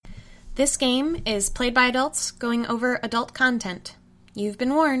This game is played by adults going over adult content. You've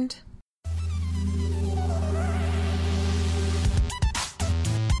been warned.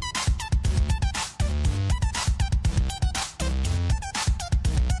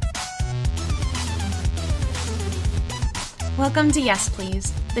 Welcome to Yes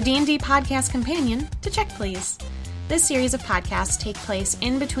Please, the D&D podcast companion to Check Please. This series of podcasts take place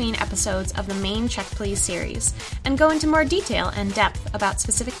in between episodes of the main Check Please series and go into more detail and depth about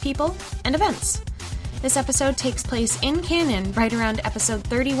specific people and events. This episode takes place in canon right around episode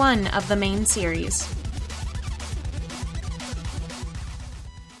 31 of the main series.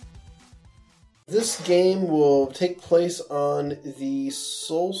 This game will take place on the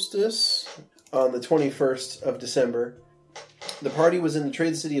SOLstice on the 21st of December. The party was in the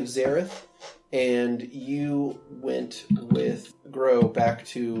trade city of Zareth, and you went with Grow back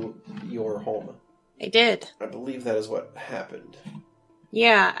to your home. I did. I believe that is what happened.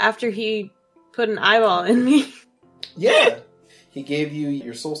 Yeah, after he put an eyeball in me. Yeah! He gave you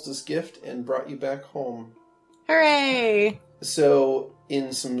your solstice gift and brought you back home. Hooray! So,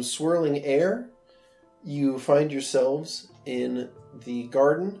 in some swirling air, you find yourselves in the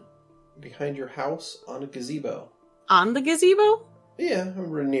garden behind your house on a gazebo. On the gazebo? Yeah,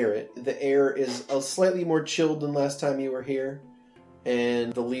 we're near it. The air is slightly more chilled than last time you were here,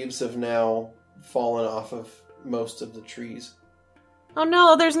 and the leaves have now fallen off of most of the trees. Oh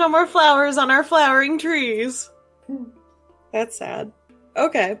no, there's no more flowers on our flowering trees. That's sad.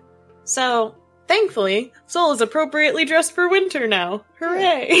 Okay. So, thankfully, Sol is appropriately dressed for winter now.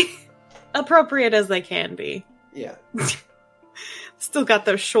 Hooray! Yeah. Appropriate as they can be. Yeah. Still got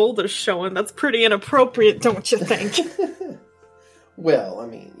those shoulders showing. That's pretty inappropriate, don't you think? Well, I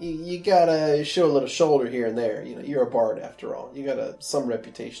mean, you gotta show a little shoulder here and there. You know, you're a bard after all. You got some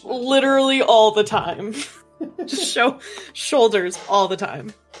reputation. Literally all the time. Just show shoulders all the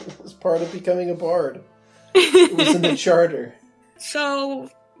time. It was part of becoming a bard. It was in the charter.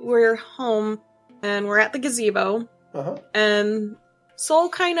 So, we're home, and we're at the gazebo. Uh-huh. And Sol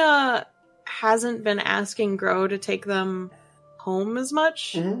kind of hasn't been asking Grow to take them home as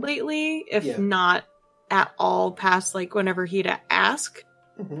much lately, if not at all past, like, whenever he'd ask.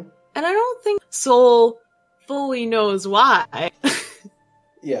 Mm-hmm. And I don't think Sol fully knows why.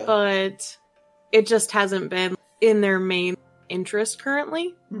 Yeah. But it just hasn't been in their main interest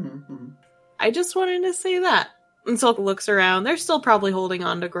currently. Mm-hmm. I just wanted to say that. And Sol looks around. They're still probably holding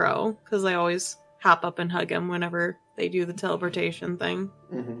on to Grow, because they always hop up and hug him whenever they do the teleportation thing.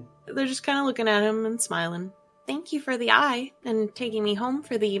 Mm-hmm. They're just kind of looking at him and smiling. Thank you for the eye and taking me home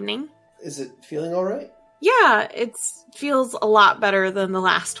for the evening. Is it feeling all right? Yeah, it feels a lot better than the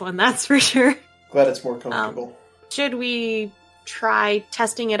last one, that's for sure. Glad it's more comfortable. Should we try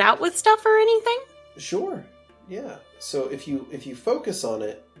testing it out with stuff or anything? Sure, yeah. So if you focus on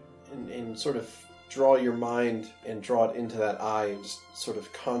it and sort of draw your mind and draw it into that eye and just sort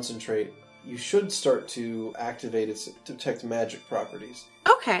of concentrate, you should start to activate its detect magic properties.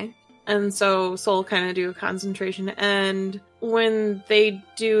 Okay. And so Sol kind of do a concentration, and when they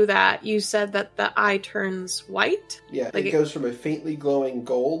do that, you said that the eye turns white? Yeah, like it goes from a faintly glowing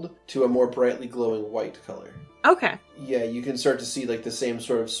gold to a more brightly glowing white color. Okay. Yeah, you can start to see like the same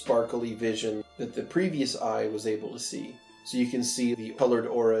sort of sparkly vision that the previous eye was able to see. So you can see the colored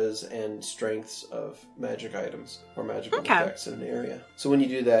auras and strengths of magic items or magical effects in an area. So when you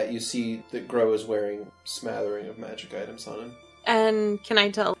do that, you see that Grow is wearing smattering of magic items on him. And can I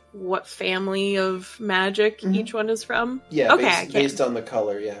tell what family of magic each one is from? Yeah, okay, based on the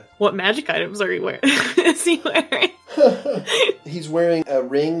color, yeah. What magic items are you wearing? Is he wearing? He's wearing a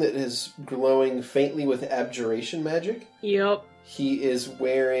ring that is glowing faintly with abjuration magic. Yep. He is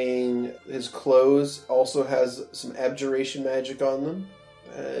wearing... His clothes also has some abjuration magic on them.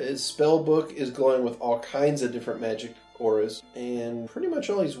 His spell book is glowing with all kinds of different magic auras, and pretty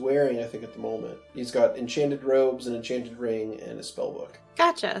much all he's wearing, I think, at the moment. He's got enchanted robes, an enchanted ring, and a spell book.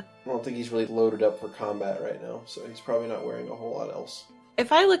 Gotcha. I don't think he's really loaded up for combat right now, so he's probably not wearing a whole lot else.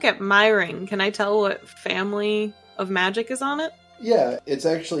 If I look at my ring, can I tell what family of magic is on it? Yeah, it's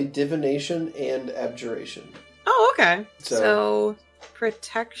actually divination and abjuration. Oh, okay. So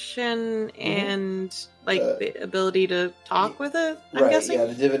protection and, like, the ability to talk with it, I'm guessing? Yeah,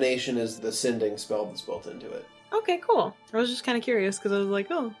 the divination is the sending spell that's built into it. Okay, cool. I was just kind of curious, because I was like,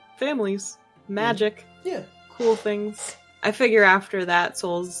 oh, families, magic. Yeah. Cool things. I figure after that,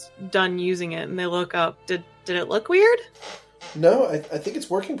 Sol's done using it, and they look up. Did it look weird? No, I think it's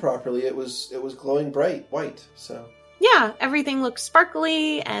working properly. It was glowing bright white, so... Yeah, everything looked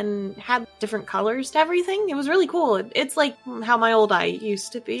sparkly and had different colors to everything. It was really cool. It's like how my old eye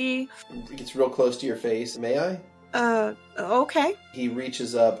used to be. It gets real close to your face. May I? Okay. He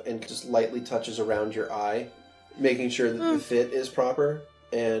reaches up and just lightly touches around your eye, making sure that the fit is proper.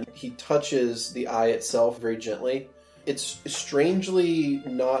 And he touches the eye itself very gently. It's strangely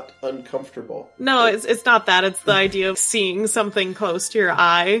not uncomfortable. No, it's not that. It's the idea of seeing something close to your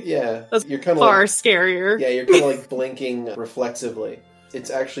eye. Yeah. That's you're kind of far scarier. Yeah, you're kind of like blinking reflexively. It's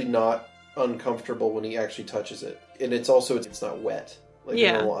actually not uncomfortable when he actually touches it. And it's not wet like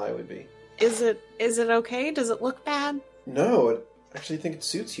a normal eye would be. Is it okay? Does it look bad? No, I actually think it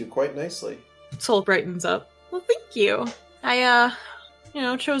suits you quite nicely. Soul brightens up. Well, thank you. I,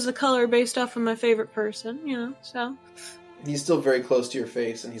 chose the color based off of my favorite person, so. He's still very close to your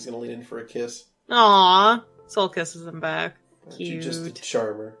face, and he's going to lean in for a kiss. Aww. Soul kisses him back. Aren't Cute. you just a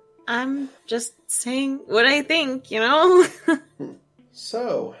charmer? I'm just saying what I think,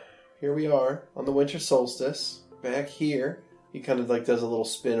 So, here we are on the winter solstice. Back here, he kind of does a little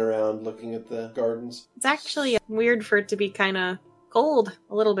spin around looking at the gardens. It's actually weird for it to be kind of cold,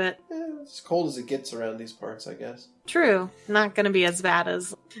 a little bit. It's cold as it gets around these parts, I guess. True. Not gonna be as bad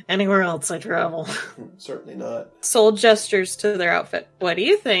as anywhere else I travel. Certainly not. Soul gestures to their outfit. What do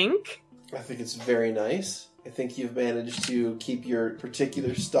you think? I think it's very nice. I think you've managed to keep your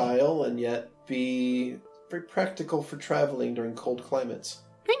particular style and yet be very practical for traveling during cold climates.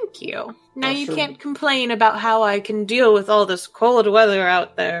 Thank you. Now you can't complain about how I can deal with all this cold weather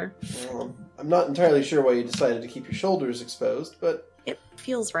out there. Well, I'm not entirely sure why you decided to keep your shoulders exposed, but... It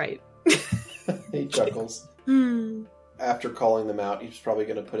feels right. He chuckles. After calling them out, he's probably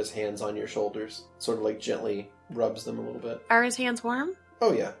going to put his hands on your shoulders. Sort of gently rubs them a little bit. Are his hands warm?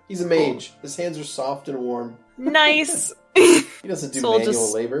 Oh yeah, he's a mage. His hands are soft and warm. Nice! He doesn't do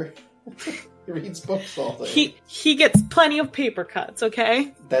manual labor. He reads books all day. He gets plenty of paper cuts,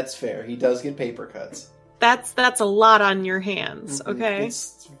 okay? That's fair. He does get paper cuts. That's a lot on your hands, okay?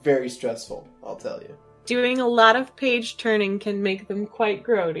 It's very stressful, I'll tell you. Doing a lot of page turning can make them quite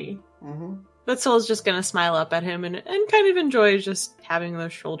grody. But Soul's just gonna smile up at him and kind of enjoy just having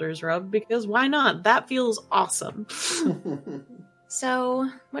those shoulders rubbed, because why not? That feels awesome. So,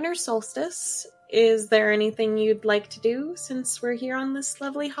 winter solstice, is there anything you'd like to do since we're here on this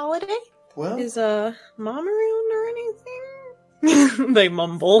lovely holiday? Well... Is Mom around or anything? They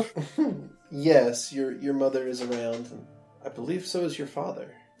mumble. Yes, your mother is around, and I believe so is your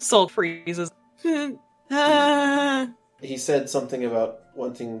father. Soul freezes. He said something about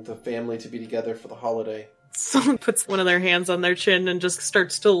wanting the family to be together for the holiday. Someone puts one of their hands on their chin and just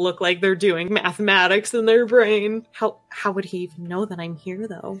starts to look like they're doing mathematics in their brain. How would he even know that I'm here,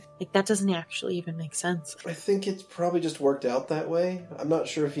 though? That doesn't actually even make sense. I think it's probably just worked out that way. I'm not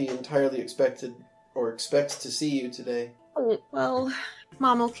sure if he entirely expected or expects to see you today. Oh, well,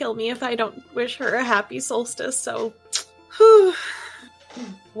 Mom will kill me if I don't wish her a happy solstice, so... Whew.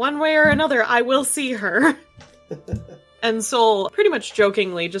 One way or another, I will see her. And Soul, pretty much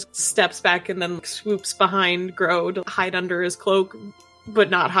jokingly, just steps back and then swoops behind Gro to hide under his cloak, but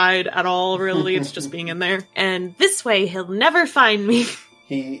not hide at all, really. It's just being in there. And this way, he'll never find me.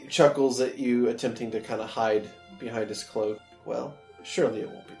 He chuckles at you, attempting to kind of hide behind his cloak. Well, surely it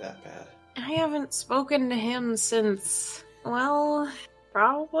won't be that bad. I haven't spoken to him since, well,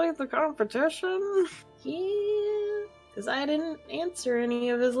 probably the competition? Yeah, because I didn't answer any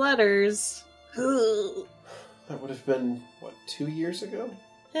of his letters. That would have been, 2 years ago?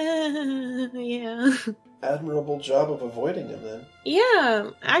 Yeah. Admirable job of avoiding him, then. Yeah,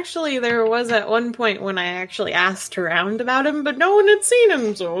 actually, there was at one point when I actually asked around about him, but no one had seen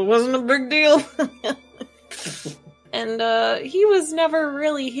him, so it wasn't a big deal. And, he was never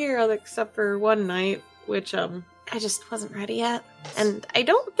really here except for one night, which, I just wasn't ready yet. And I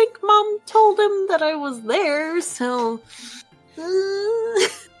don't think Mom told him that I was there, so...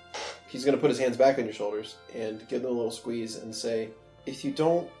 He's going to put his hands back on your shoulders and give them a little squeeze and say, if you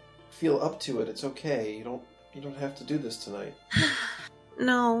don't feel up to it, it's okay. You don't have to do this tonight.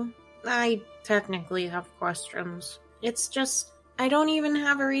 No, I technically have questions. It's just, I don't even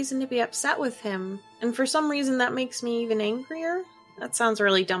have a reason to be upset with him. And for some reason that makes me even angrier. That sounds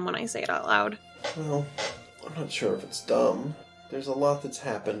really dumb when I say it out loud. Well, I'm not sure if it's dumb. There's a lot that's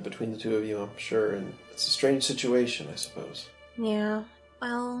happened between the two of you, I'm sure, and it's a strange situation, I suppose. Yeah,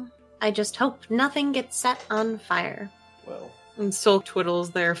 well... I just hope nothing gets set on fire. Well... And Soul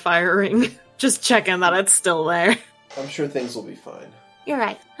twiddles their firing, just checking that it's still there. I'm sure things will be fine. You're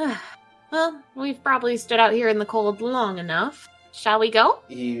right. Well, we've probably stood out here in the cold long enough. Shall we go?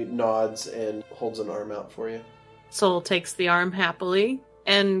 He nods and holds an arm out for you. Soul takes the arm happily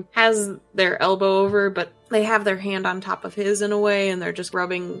and has their elbow over, but they have their hand on top of his in a way, and they're just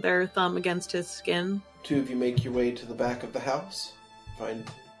rubbing their thumb against his skin. Two of you make your way to the back of the house. Find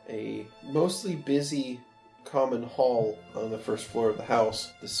a mostly busy common hall on the first floor of the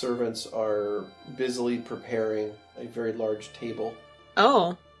house. The servants are busily preparing a very large table.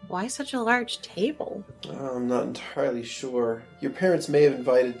 Oh, why such a large table? I'm not entirely sure. Your parents may have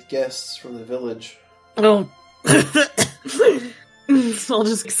invited guests from the village. Oh. Sol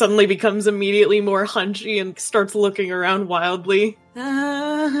just suddenly becomes immediately more hunchy and starts looking around wildly. Well,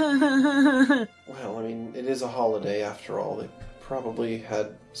 I mean, it is a holiday after all. They probably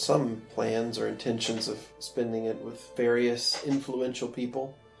had some plans or intentions of spending it with various influential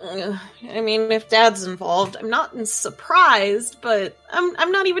people. I mean, if Dad's involved, I'm not surprised, but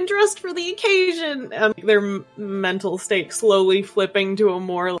I'm not even dressed for the occasion. Their mental state slowly flipping to a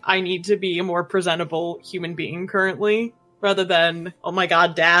more, I need to be a more presentable human being currently, rather than, oh my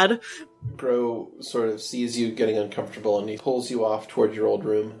god, Dad. Gro sort of sees you getting uncomfortable and he pulls you off toward your old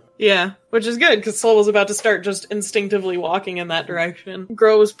room. Yeah, which is good, because Sol was about to start just instinctively walking in that direction.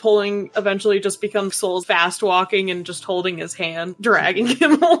 Gro's pulling eventually just becomes Sol's fast walking and just holding his hand, dragging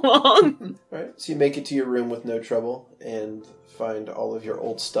him along. Alright, so you make it to your room with no trouble and find all of your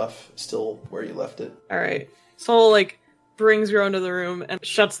old stuff still where you left it. Alright, Sol, brings Gro into the room and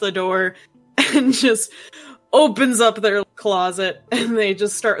shuts the door and just opens up their closet, and they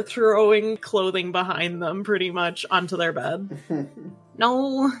just start throwing clothing behind them pretty much onto their bed.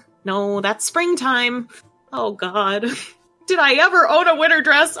 No, that's springtime. Oh god. Did I ever own a winter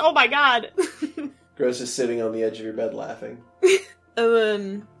dress? Oh my god. Gro's just sitting on the edge of your bed laughing. And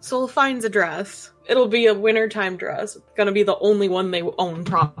then Sol finds a dress. It'll be a wintertime dress. It's gonna be the only one they own,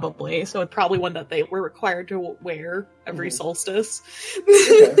 probably. So it's probably one that they were required to wear every solstice.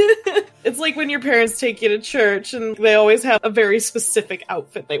 Okay. It's like when your parents take you to church and they always have a very specific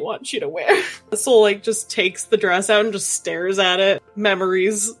outfit they want you to wear. Sol, just takes the dress out and just stares at it.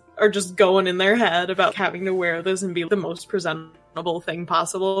 Memories are just going in their head about having to wear this and be the most presentable thing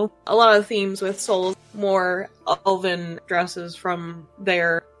possible. A lot of themes with Sol's more elven dresses from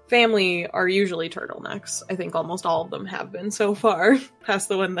their family are usually turtlenecks. I think almost all of them have been so far, past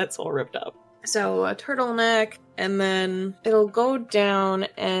the one that Sol ripped up. So a turtleneck, and then it'll go down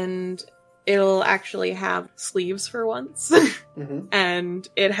and it'll actually have sleeves for once. Mm-hmm. And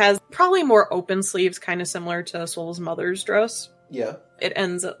it has probably more open sleeves, kind of similar to Sol's mother's dress. Yeah. It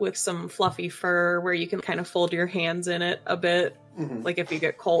ends up with some fluffy fur where you can kind of fold your hands in it a bit, like if you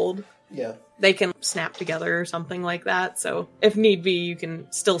get cold. Yeah. They can snap together or something like that, so if need be, you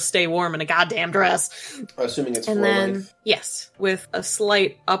can still stay warm in a goddamn dress. Assuming it's floor-length. Yes, with a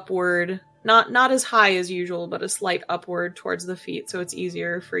slight upward, not as high as usual, but a slight upward towards the feet, so it's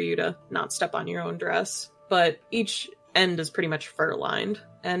easier for you to not step on your own dress. But each end is pretty much fur-lined.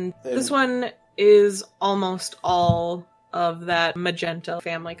 And this one is almost all of that magenta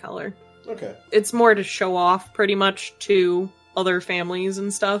family color. Okay. It's more to show off pretty much to other families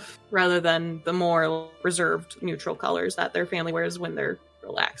and stuff, rather than the more reserved neutral colors that their family wears when they're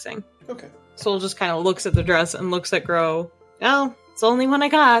relaxing. Okay. Sol just kind of looks at the dress and looks at Gro. Oh, it's the only one I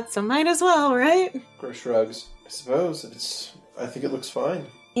got, so might as well, right? Gro shrugs. I suppose. I think it looks fine.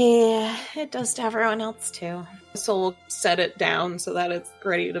 Yeah, it does to everyone else too. Sol will set it down so that it's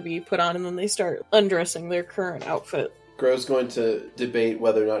ready to be put on, and then they start undressing their current outfit. Gro's going to debate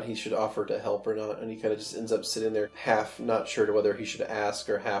whether or not he should offer to help or not, and he kind of just ends up sitting there, half not sure to whether he should ask,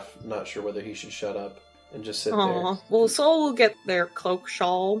 or half not sure whether he should shut up, and just sit there. Well, Sol will get their cloak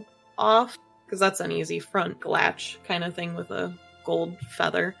shawl off, because that's an easy front latch kind of thing with a gold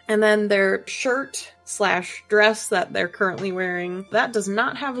feather. And then their shirt/dress that they're currently wearing, that does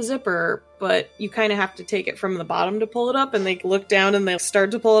not have a zipper, but you kind of have to take it from the bottom to pull it up, and they look down and they start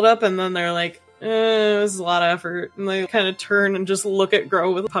to pull it up, and then they're like, this is a lot of effort. And they kind of turn and just look at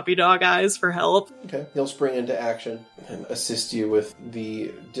Gro with puppy dog eyes for help. Okay. He'll spring into action and assist you with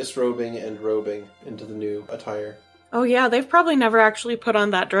the disrobing and robing into the new attire. Oh yeah, they've probably never actually put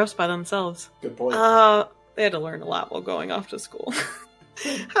on that dress by themselves. Good point. They had to learn a lot while going off to school.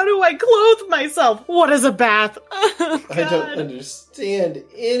 How do I clothe myself? What is a bath? Oh, I don't understand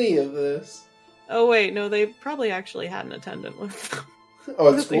any of this. Oh wait, no, they probably actually had an attendant with them.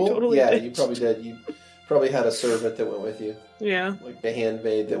 Oh, at school? Totally yeah, did. You probably did. You probably had a servant that went with you. Yeah. Like a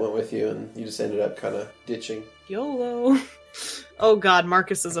handmaid that went with you, and you just ended up kind of ditching. YOLO. Oh god,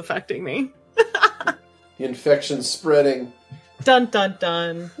 Marcus is affecting me. The infection's spreading. Dun dun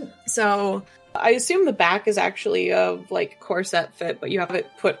dun. So, I assume the back is actually of, corset fit, but you have it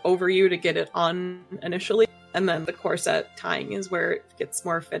put over you to get it on initially, and then the corset tying is where it gets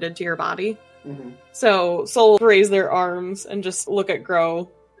more fitted to your body. Mm-hmm. So Sol raise their arms and just look at Gro,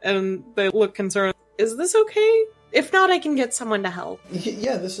 and they look concerned. Is this okay? If not, I can get someone to help.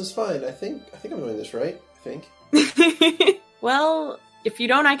 Yeah, this is fine. I think I'm doing this right. I think. Well, if you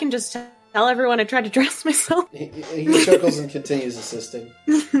don't, I can just tell everyone I tried to dress myself. He chuckles and continues assisting.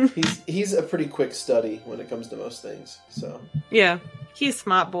 He's a pretty quick study when it comes to most things, so. Yeah, he's a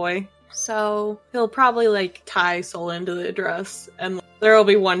smart boy. So he'll probably, like, tie Sol into the dress, and there'll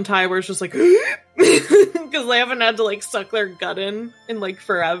be one tie where it's just like, because they haven't had to, like, suck their gut in like,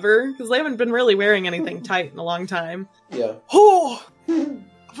 forever, because they haven't been really wearing anything tight in a long time. Yeah. Oh!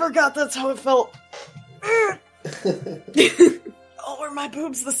 I forgot that's how it felt. Oh, are my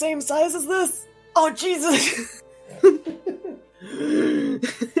boobs the same size as this? Oh, Jesus! And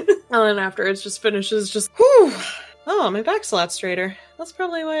then after it just finishes, just, whew! Oh, my back's a lot straighter. That's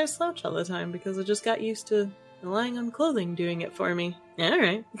probably why I slouch all the time, because I just got used to relying on clothing doing it for me.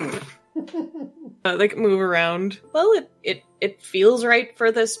 Alright. They can move around. Well, it feels right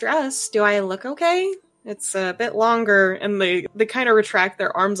for this dress. Do I look okay? It's a bit longer, and they kind of retract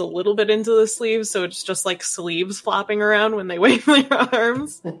their arms a little bit into the sleeves, so it's just like sleeves flopping around when they wave their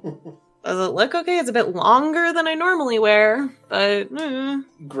arms. Does it look okay? It's a bit longer than I normally wear, but...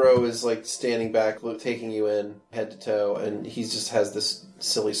 Gro is, like, standing back, taking you in, head to toe, and he just has this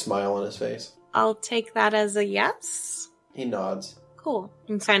silly smile on his face. I'll take that as a yes. He nods. Cool.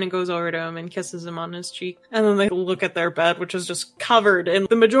 And kind of goes over to him and kisses him on his cheek. And then they look at their bed, which is just covered in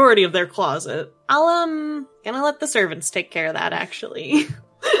the majority of their closet. Gonna let the servants take care of that, actually.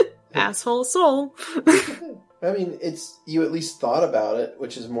 Asshole Sol. I mean, you at least thought about it,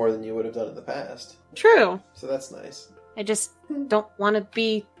 which is more than you would have done in the past. True. So that's nice. I just don't want to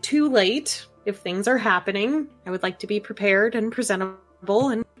be too late if things are happening. I would like to be prepared and presentable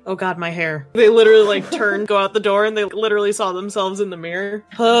and... Oh god, my hair. They literally, like, turn, go out the door, and they literally saw themselves in the mirror.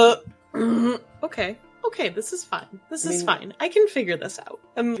 Okay, this is fine. This is fine. I can figure this out.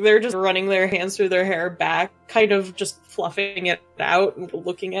 And they're just running their hands through their hair back, kind of just fluffing it out and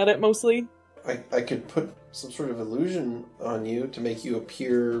looking at it mostly. I could put some sort of illusion on you to make you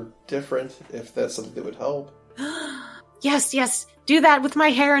appear different, if that's something that would help. Yes, do that with my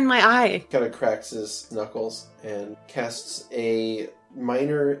hair and my eye. Kind of cracks his knuckles and casts a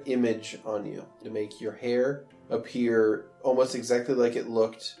minor image on you to make your hair appear almost exactly like it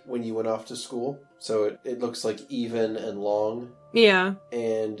looked when you went off to school. So it looks like even and long. Yeah.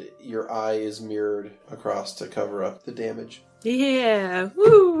 And your eye is mirrored across to cover up the damage. Yeah.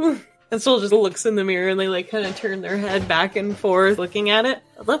 Woo! And Sol just looks in the mirror and they like kind of turn their head back and forth looking at it.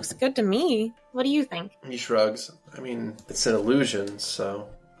 It looks good to me. What do you think? He shrugs. I mean, it's an illusion, so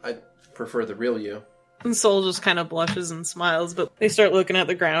I prefer the real you. And Sol just kind of blushes and smiles, but they start looking at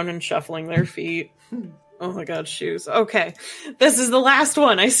the ground and shuffling their feet. Oh my god, shoes. Okay. This is the last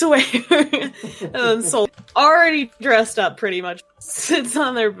one, I swear. And then Sol, already dressed up pretty much, sits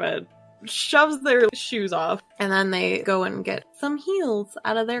on their bed, shoves their shoes off, and then they go and get some heels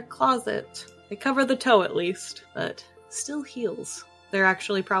out of their closet. They cover the toe at least, but still heels. They're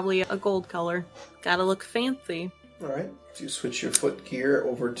actually probably a gold color. Gotta look fancy. Alright, so you switch your foot gear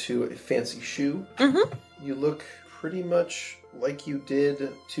over to a fancy shoe. Mm-hmm. You look pretty much like you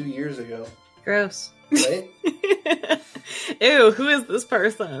did 2 years ago. Gross. Right? Ew, who is this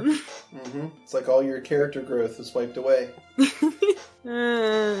person? Mm-hmm. It's like all your character growth is wiped away.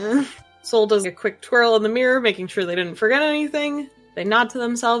 Sol does a quick twirl in the mirror, making sure they didn't forget anything. They nod to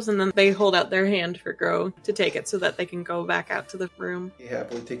themselves, and then they hold out their hand for Gro to take it so that they can go back out to the room. He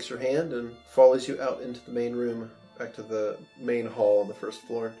happily takes your hand and follows you out into the main room, back to the main hall on the first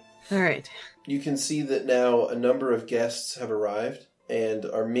floor. Alright. You can see that now a number of guests have arrived and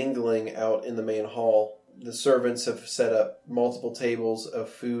are mingling out in the main hall. The servants have set up multiple tables of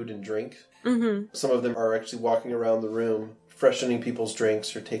food and drink. Mm-hmm. Some of them are actually walking around the room, freshening people's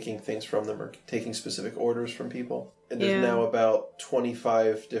drinks or taking things from them or taking specific orders from people. And there's now about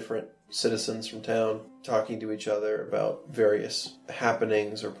 25 different citizens from town talking to each other about various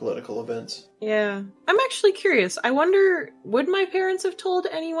happenings or political events. Yeah. I'm actually curious. I wonder, would my parents have told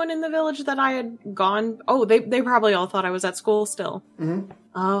anyone in the village that I had gone? Oh, they probably all thought I was at school still. Mm-hmm.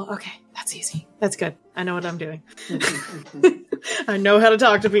 Oh, okay. That's easy. That's good. I know what I'm doing. I know how to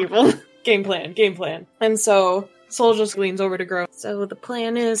talk to people. Game plan. And so Sol just leans over to Gro. So the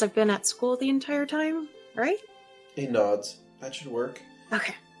plan is I've been at school the entire time, right? He nods. That should work.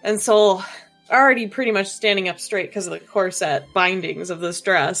 Okay. And Sol, already pretty much standing up straight because of the corset bindings of this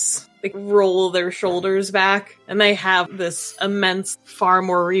dress, they roll their shoulders back, and they have this immense, far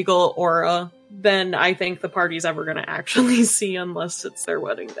more regal aura than I think the party's ever going to actually see unless it's their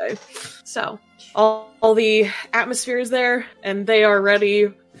wedding day. So, all the atmosphere is there, and they are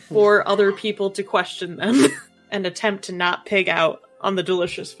ready for other people to question them and attempt to not pig out on the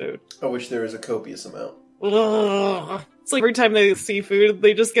delicious food. Of which there is a copious amount. ugh. It's like every time they see food,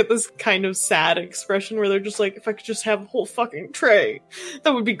 they just get this kind of sad expression where they're just like, if I could just have a whole fucking tray,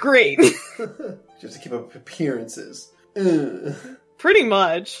 that would be great. Just to keep up appearances. Pretty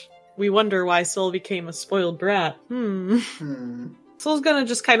much. We wonder why Sol became a spoiled brat. Sol's gonna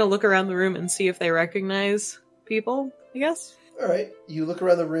just kind of look around the room and see if they recognize people, I guess. Alright, you look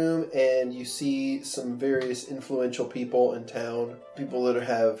around the room and you see some various influential people in town. People that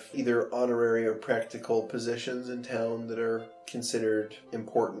have either honorary or practical positions in town that are considered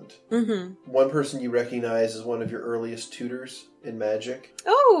important. One person you recognize is one of your earliest tutors in magic.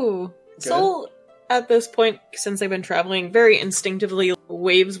 Oh! Sol, at this point, since they've been traveling, very instinctively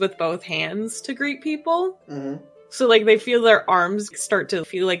waves with both hands to greet people. So, like, they feel their arms start to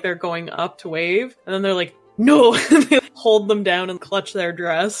feel like they're going up to wave, and then they're like, no! They hold them down and clutch their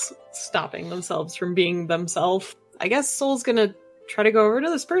dress, stopping themselves from being themselves. I guess Sol's gonna try to go over to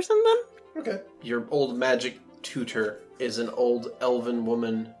this person, then? Okay. Your old magic tutor is an old elven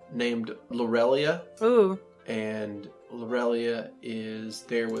woman named Lorelia. Ooh. And Lorelia is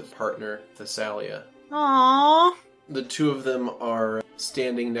there with partner Thessalia. Aww. The two of them are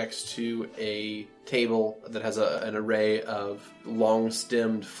standing next to a table that has an array of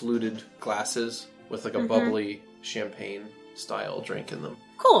long-stemmed fluted glasses with like a bubbly champagne-style drink in them.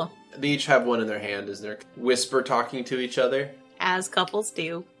 Cool. They each have one in their hand as they're whisper talking to each other. As couples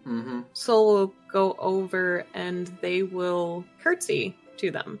do. Sol will go over and they will curtsy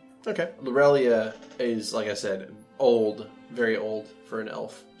to them. Okay. Lorelia is, like I said, old, very old for an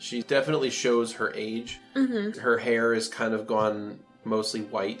elf. She definitely shows her age. Her hair is kind of gone mostly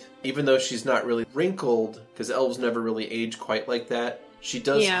white. Even though she's not really wrinkled, because elves never really age quite like that, she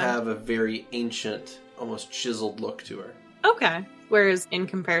does have a very ancient, almost chiseled look to her. Okay. Whereas in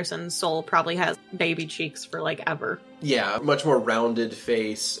comparison, Sol probably has baby cheeks for like ever. Yeah, much more rounded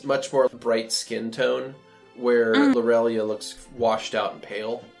face, much more bright skin tone, where Lorelia looks washed out and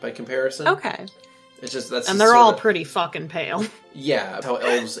pale by comparison. Okay. It's just that's and they're all pretty fucking pale. Yeah, how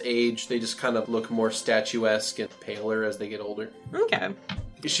elves age, they just kind of look more statuesque and paler as they get older. Okay.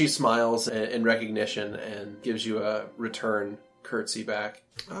 She smiles in recognition and gives you a return curtsy back.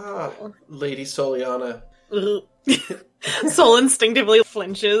 Ah, Lady Soliana. Sol instinctively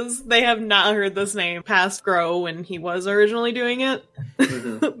flinches. They have not heard this name past Grow when he was originally doing it.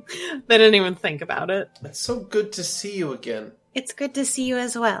 They didn't even think about it. It's so good to see you again. It's good to see you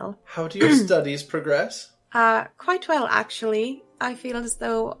as well. How do your studies progress? Quite well, actually. I feel as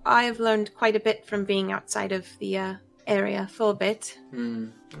though I've learned quite a bit from being outside of the area for a bit.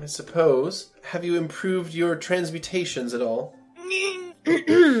 I suppose. Have you improved your transmutations at all?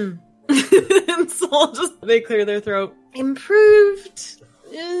 Sol they clear their throat. Improved?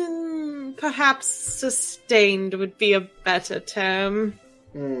 Perhaps sustained would be a better term.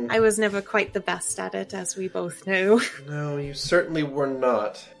 I was never quite the best at it, as we both know. No, you certainly were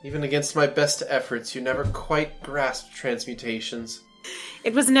not. Even against my best efforts, you never quite grasped transmutations.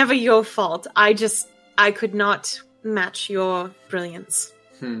 It was never your fault. I could not match your brilliance.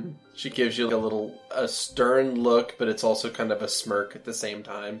 She gives you a stern look, but it's also kind of a smirk at the same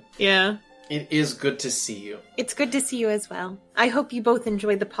time. Yeah. It is good to see you. It's good to see you as well. I hope you both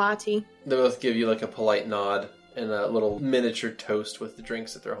enjoyed the party. They both give you a polite nod and a little miniature toast with the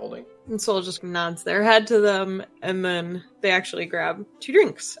drinks that they're holding. And Sol just nods their head to them, and then they actually grab 2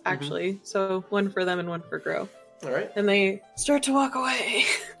 drinks, actually. So one for them and one for Grow. All right. And they start to walk away.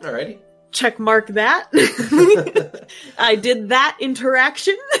 Alrighty. Check mark that. I did that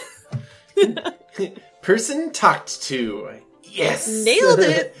interaction. Person talked to. Yes. Nailed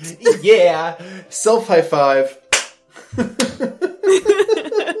it. Yeah. Self high five.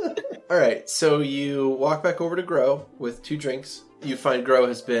 Alright, so you walk back over to Grow with 2 drinks. You find Grow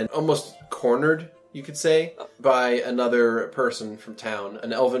has been almost cornered, you could say, by another person from town,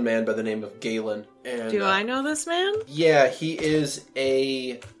 an elven man by the name of Galen. And, do I know this man? Yeah, he is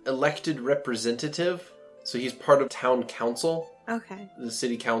a elected representative, so he's part of town council. Okay. The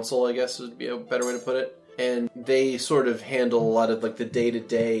city council, I guess, would be a better way to put it. And they sort of handle a lot of the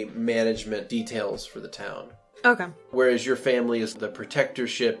day-to-day management details for the town. Okay. Whereas your family is the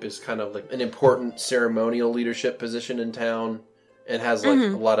protectorship is kind of an important ceremonial leadership position in town and has a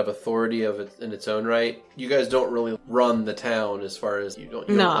lot of authority in its own right. You guys don't really run the town as far as you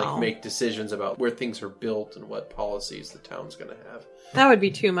don't make decisions about where things are built and what policies the town's going to have. That would be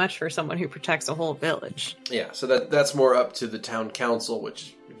too much for someone who protects a whole village. Yeah, so that's more up to the town council,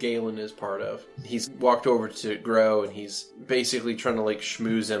 which Galen is part of. He's walked over to Grow and he's basically trying to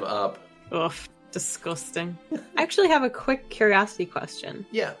schmooze him up. Ugh. Disgusting. I actually have a quick curiosity question.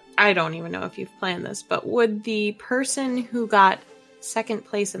 Yeah. I don't even know if you've planned this, but would the person who got second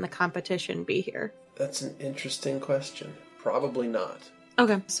place in the competition be here? That's an interesting question. Probably not.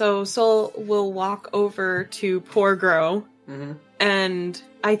 Okay, so Sol will walk over to poor Gro, and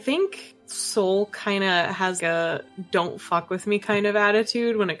I think Sol kind of has a don't fuck with me kind of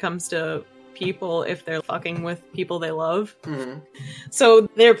attitude when it comes to people if they're fucking with people they love. So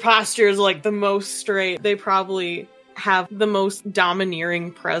their posture is like the most straight. They probably have the most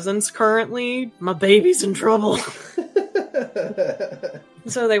domineering presence currently. My baby's in trouble.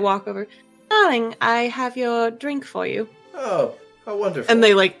 So they walk over. Darling, I have your drink for you. Oh, how wonderful. And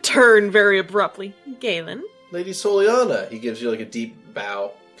they like turn very abruptly. Galen. Lady Soliana. He gives you like a deep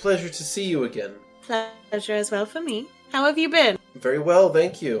bow. Pleasure to see you again. Pleasure as well for me. How have you been? Very well,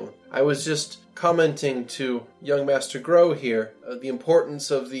 thank you. I was just commenting to young Master Gro here the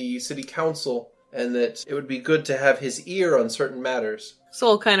importance of the city council and that it would be good to have his ear on certain matters.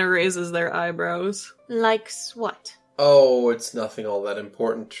 Sol kind of raises their eyebrows. Likes what? Oh, it's nothing all that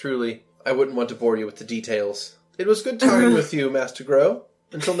important, truly. I wouldn't want to bore you with the details. It was good talking with you, Master Gro.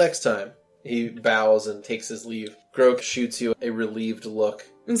 Until next time. He bows and takes his leave. Gro shoots you a relieved look.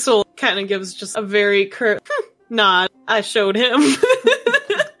 And Sol kind of gives just a very curt nod. I showed him.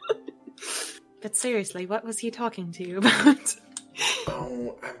 But seriously, what was he talking to you about?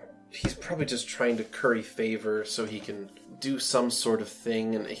 Oh, he's probably just trying to curry favor so he can do some sort of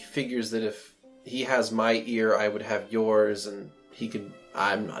thing, and he figures that if he has my ear, I would have yours, and he could...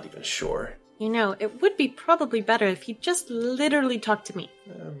 I'm not even sure. You know, it would be probably better if he just literally talked to me.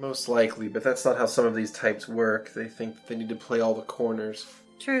 Most likely, but that's not how some of these types work. They think that they need to play all the corners.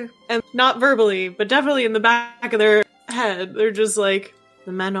 True. And not verbally, but definitely in the back of their head. They're just like,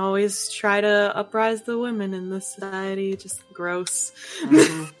 the men always try to uprise the women in this society. Just gross.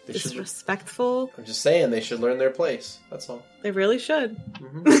 Disrespectful. I'm just saying, they should learn their place. That's all. They really should.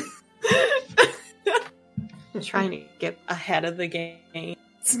 Trying to get ahead of the game.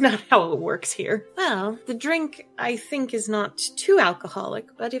 It's not how it works here. Well, the drink, I think, is not too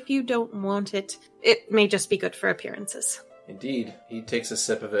alcoholic, but if you don't want it, it may just be good for appearances. Indeed. He takes a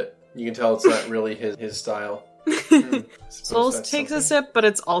sip of it. You can tell it's not really his style. Sol takes a sip, but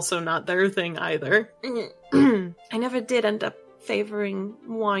it's also not their thing either. I never did end up favoring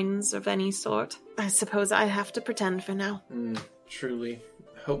wines of any sort. I suppose I have to pretend for now. Truly.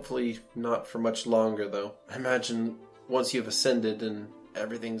 Hopefully not for much longer, though. I imagine once you've ascended and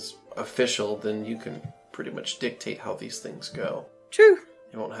everything's official, then you can pretty much dictate how these things go. True.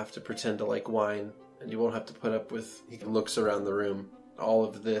 You won't have to pretend to like wine, and you won't have to put up with, he looks around the room, all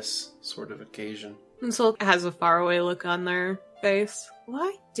of this sort of occasion. And Sol has a faraway look on their face.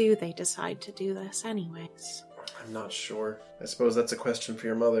 Why do they decide to do this anyways? I'm not sure. I suppose that's a question for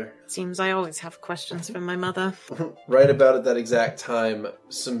your mother. Seems I always have questions for my mother. Right about at that exact time,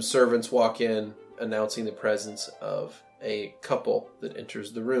 some servants walk in, announcing the presence of a couple that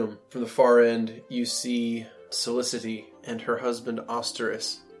enters the room. From the far end, you see Solicity and her husband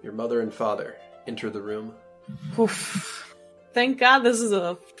Osterus, your mother and father, enter the room. Oof. Thank God this is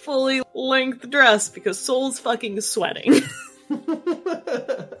a fully length dress, because Sol's fucking sweating.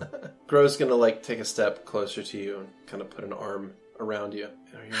 Gro's gonna, take a step closer to you and kind of put an arm around you.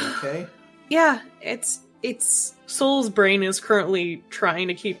 Are you okay? Yeah, it's Sol's brain is currently trying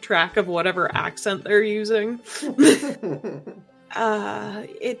to keep track of whatever accent they're using.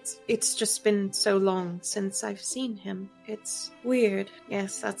 It's just been so long since I've seen him. It's weird.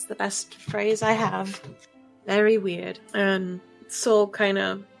 Yes, that's the best phrase I have. Very weird. And Sol kind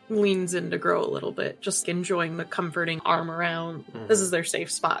of leans into Gro a little bit, just enjoying the comforting arm around. This is their safe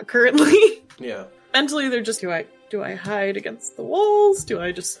spot currently. Yeah. Mentally, they're just, do I hide against the walls? Do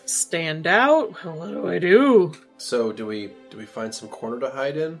I just stand out? What do I do? So, do we find some corner to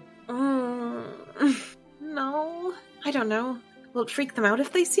hide in? No. I don't know. Will it freak them out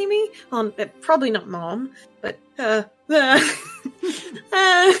if they see me? Well, probably not Mom, but, And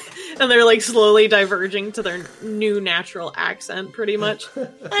they're, slowly diverging to their new natural accent, pretty much. I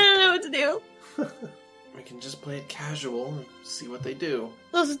don't know what to do. We can just play it casual and see what they do.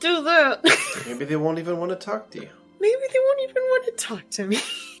 Let's do that. Maybe they won't even want to talk to you. Maybe they won't even want to talk to me.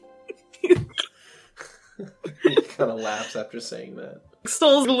 He kind of laughs after saying that.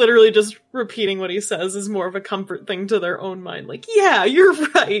 Sol's literally just repeating what he says is more of a comfort thing to their own mind. Yeah, you're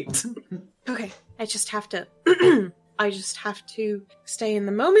right. Okay, I just have to stay in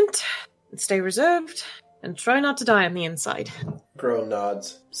the moment, and stay reserved, and try not to die on the inside. Gro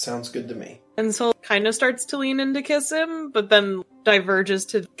nods. Sounds good to me. And Sol kind of starts to lean in to kiss him, but then diverges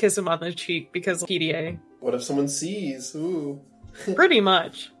to kiss him on the cheek because PDA. What if someone sees? Ooh. Pretty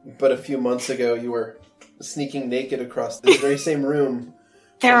much. But a few months ago, you were sneaking naked across this very same room.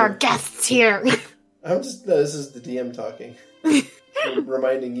 There are guests here. No, this is the DM talking. I'm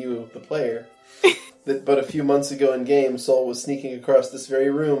reminding you, the player. that but a few months ago in game, Sol was sneaking across this very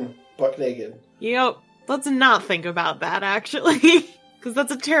room, buck naked. Yep. Let's not think about that, actually. Because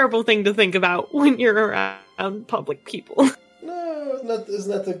that's a terrible thing to think about when you're around public people. No,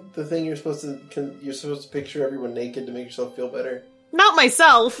 isn't that the thing you're supposed to picture everyone naked to make yourself feel better? Not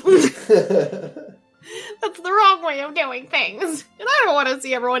myself! That's the wrong way of doing things. And I don't want to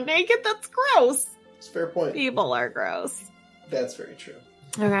see everyone naked. That's gross. It's a fair point. People are gross. That's very true.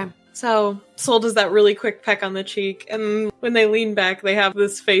 Okay. So, Sol does that really quick peck on the cheek, and when they lean back, they have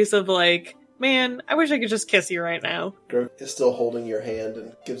this face of like, man, I wish I could just kiss you right now. Grok is still holding your hand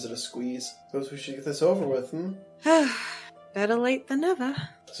and gives it a squeeze. Suppose we should get this over with, Better late than never.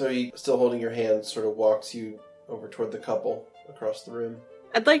 So he, still holding your hand, sort of walks you over toward the couple across the room.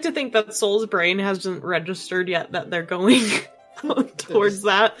 I'd like to think that Sol's brain hasn't registered yet that they're going towards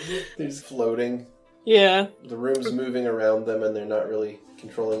that. They're just floating. Yeah. The room's moving around them and they're not really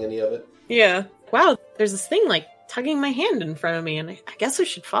controlling any of it. Yeah. Wow, there's this thing like tugging my hand in front of me, and I guess I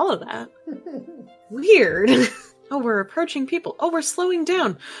should follow that. Weird. Oh, we're approaching people. Oh, we're slowing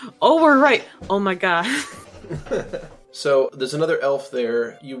down. Oh, we're right. Oh my god. So, there's another elf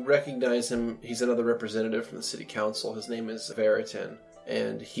there. You recognize him. He's another representative from the city council. His name is Veritin.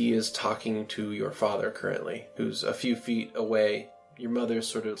 And he is talking to your father currently, who's a few feet away. Your mother's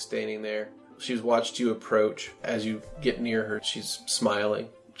sort of standing there. She's watched you approach. As you get near her, she's smiling.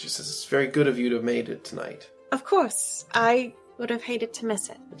 She says, "It's very good of you to have made it tonight." Of course. I would have hated to miss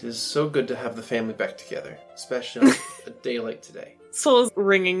it. It is so good to have the family back together, especially on a day like today. Sol's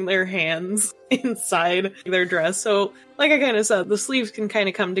wringing their hands inside their dress. So, like I kind of said, the sleeves can kind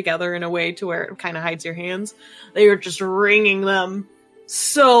of come together in a way to where it kind of hides your hands. They are just wringing them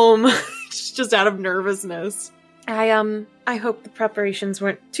so much, just out of nervousness. I hope the preparations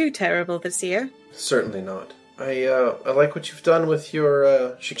weren't too terrible this year. Certainly not. I like what you've done with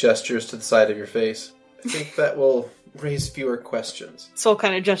your, she gestures to the side of your face. I think that will raise fewer questions. Sol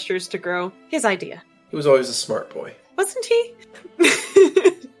kind of gestures to Grow. His idea. He was always a smart boy. Wasn't he?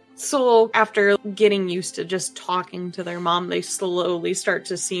 Sol, after getting used to just talking to their mom, they slowly start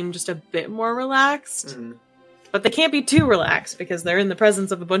to seem just a bit more relaxed. Mm-hmm. But they can't be too relaxed because they're in the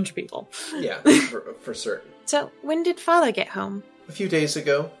presence of a bunch of people. Yeah, for certain. So, when did Father get home? A few days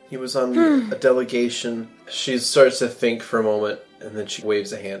ago. He was on a delegation. She starts to think for a moment, and then she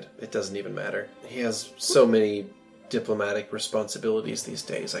waves a hand. It doesn't even matter. He has so many diplomatic responsibilities these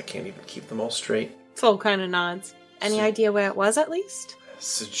days, I can't even keep them all straight. Sol kind of nods. Any idea where it was, at least?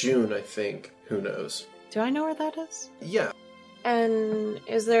 Sejun, I think. Who knows? Do I know where that is? Yeah. And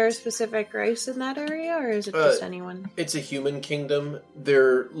is there a specific race in that area, or is it just anyone? It's a human kingdom.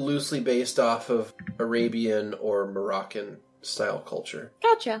 They're loosely based off of Arabian or Moroccan style culture.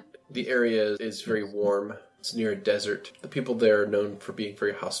 Gotcha. The area is very warm. It's near a desert. The people there are known for being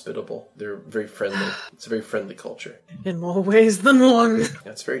very hospitable. They're very friendly. It's a very friendly culture. In more ways than one.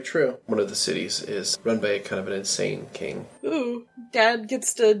 That's very true. One of the cities is run by a kind of an insane king. Ooh, Dad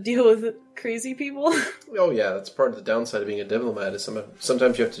gets to deal with crazy people? Oh yeah, that's part of the downside of being a diplomat is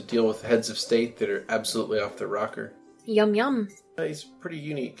sometimes you have to deal with heads of state that are absolutely off their rocker. Yum yum. He's pretty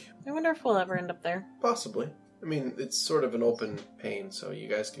unique. I wonder if we'll ever end up there. Possibly. I mean, it's sort of an open pane, so you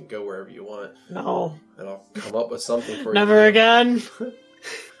guys can go wherever you want. No. And I'll come up with something for you. Never again.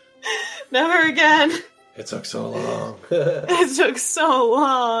 Never again. It took so long. It took so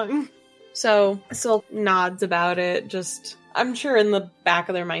long. So, Sol nods about it, just... I'm sure in the back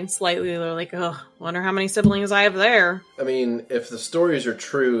of their mind slightly, they're like, oh, wonder how many siblings I have there. I mean, if the stories are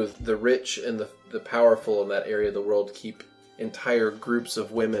true, the rich and the powerful in that area of the world keep entire groups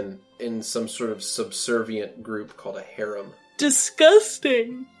of women in some sort of subservient group called a harem.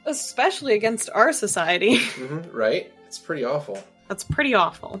 Disgusting. Especially against our society. Mm-hmm, right? It's pretty awful. That's pretty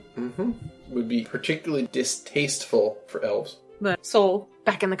awful. Mm-hmm. Would be particularly distasteful for elves. But Sol,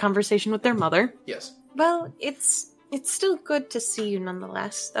 back in the conversation with their mother. Yes. Well, it's still good to see you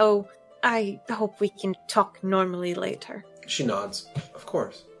nonetheless, though I hope we can talk normally later. She nods. Of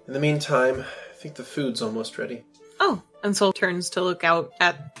course. In the meantime, I think the food's almost ready. Oh. And Sol turns to look out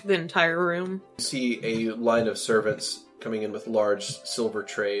at the entire room. You see a line of servants coming in with large silver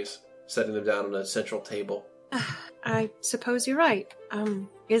trays, setting them down on a central table. I suppose you're right.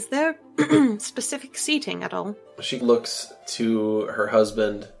 Is there specific seating at all? She looks to her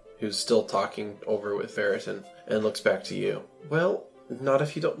husband, who's still talking over with Veritin, and looks back to you. Well, not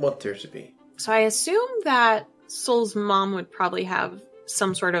if you don't want there to be. So I assume that Sol's mom would probably have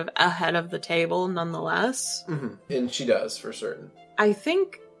some sort of ahead of the table nonetheless. Mm-hmm. And she does, for certain. I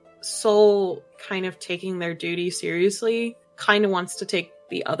think Sol, kind of taking their duty seriously, kind of wants to take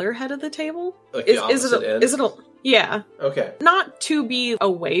the other head of the table. Like the opposite end? Yeah. Okay. Not to be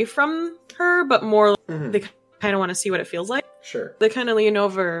away from her, but more they kind of want to see what it feels like. Sure. They kind of lean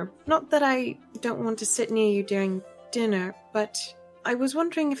over. Not that I don't want to sit near you during dinner, but I was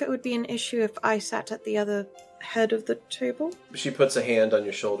wondering if it would be an issue if I sat at the other head of the table. She puts a hand on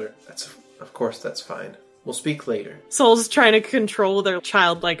your shoulder. Of course, that's fine. We'll speak later. Soul's trying to control their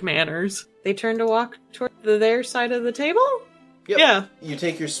childlike manners. They turn to walk toward their side of the table? Yep. Yeah. You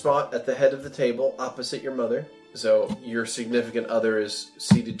take your spot at the head of the table, opposite your mother. So your significant other is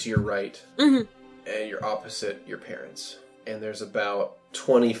seated to your right, and you're opposite your parents. And there's about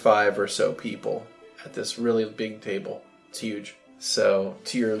 25 or so people at this really big table. It's huge. So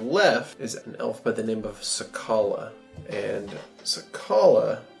to your left is an elf by the name of Sakala. And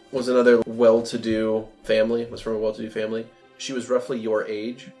Sakala was another well-to-do family, was from a well-to-do family. She was roughly your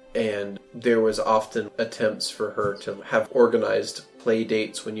age, and there was often attempts for her to have organized play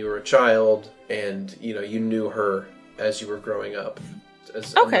dates when you were a child, and, you knew her as you were growing up.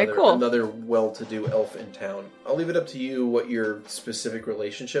 As cool. Another well-to-do elf in town. I'll leave it up to you what your specific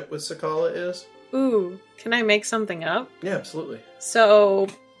relationship with Sakala is. Ooh, can I make something up? Yeah, absolutely. So,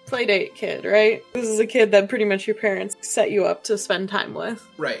 playdate kid, right? This is a kid that pretty much your parents set you up to spend time with.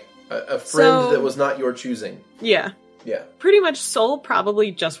 Right. A friend that was not your choosing. Yeah. Yeah. Pretty much Soul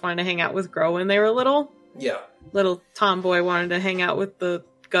probably just wanted to hang out with Gro when they were little. Yeah. Little tomboy wanted to hang out with the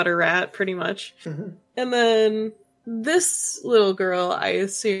gutter rat, pretty much. Mm-hmm. And then this little girl, I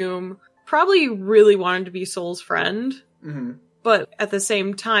assume, probably really wanted to be Soul's friend. Mm-hmm. But at the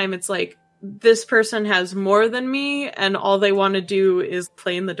same time, it's like, this person has more than me, and all they want to do is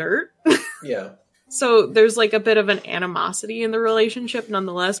play in the dirt. Yeah. So there's like a bit of an animosity in the relationship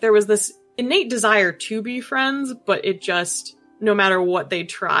nonetheless. There was this innate desire to be friends, but it just, no matter what they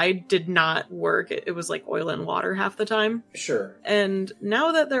tried, did not work. It was like oil and water half the time. Sure. And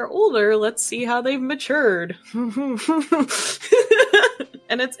now that they're older, let's see how they've matured. And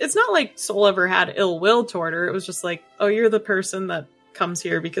it's not like Soul ever had ill will toward her. It was just like, oh, you're the person that comes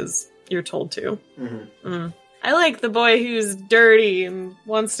here because you're told to. Mm-hmm. I like the boy who's dirty and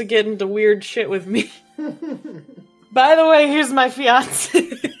wants to get into weird shit with me. By the way, here's my fiance.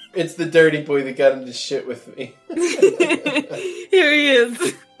 It's the dirty boy that got into shit with me. Here he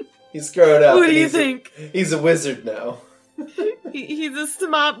is. He's grown up. What do you think? He's a wizard now. He's a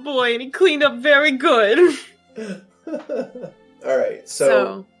smart boy and he cleaned up very good. Alright,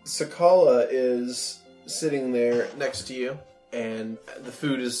 so Sakala is sitting there next to you, and the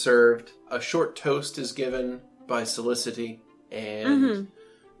food is served. A short toast is given by SOLstice, and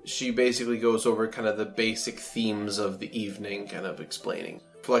she basically goes over kind of the basic themes of the evening, kind of explaining,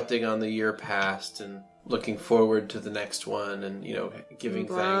 reflecting on the year past and looking forward to the next one, and, giving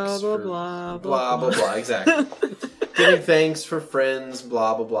thanks for blah, blah, blah, exactly. Giving thanks for friends,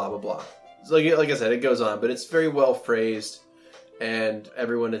 blah, blah, blah, blah, blah. So like I said, it goes on, but it's very well phrased, and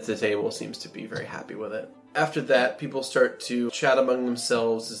everyone at the table seems to be very happy with it. After that, people start to chat among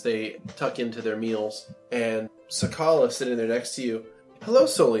themselves as they tuck into their meals, and Sakala sitting there next to you. Hello,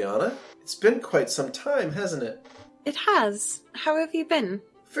 Soliana. It's been quite some time, hasn't it? It has. How have you been?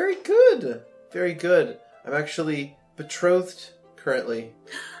 Very good. Very good. I'm actually betrothed currently.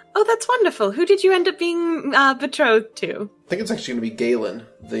 Oh, that's wonderful. Who did you end up being betrothed to? I think it's actually going to be Galen,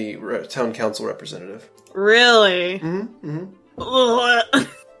 the town council representative. Really? Mm-hmm.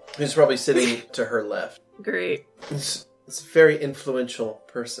 Who's probably sitting to her left. Great. It's a very influential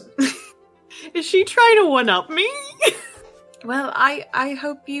person. Is she trying to one-up me? Well, I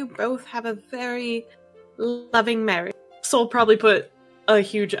hope you both have a very loving marriage. Soul probably put a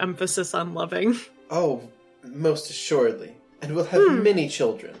huge emphasis on loving. Oh, most assuredly. And we'll have many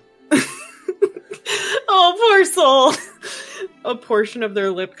children. Oh, poor Soul. A portion of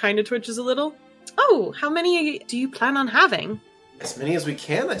their lip kind of twitches a little. Oh, how many do you plan on having? As many as we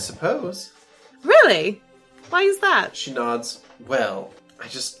can, I suppose. Really? Why is that? She nods. Well,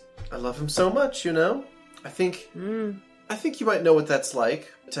 I love him so much, I think you might know what that's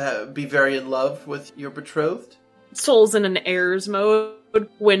like, to be very in love with your betrothed. Soul's in an heirs mode.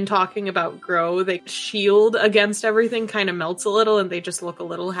 When talking about Gro, the shield against everything kind of melts a little and they just look a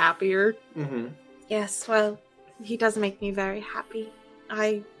little happier. Mm-hmm. Yes, well, he does make me very happy.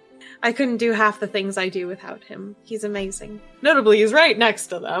 I couldn't do half the things I do without him. He's amazing. Notably, he's right next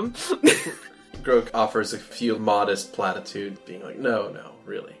to them. Gro offers a few modest platitudes, being like, no,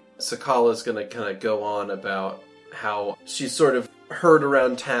 really. Sakala's gonna kind of go on about how she's sort of heard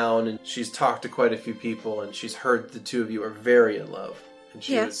around town and she's talked to quite a few people and she's heard the two of you are very in love. And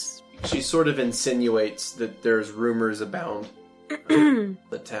she sort of insinuates that there's rumors abound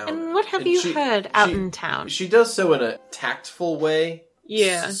the town. And what have you heard out in town? She does so in a tactful way.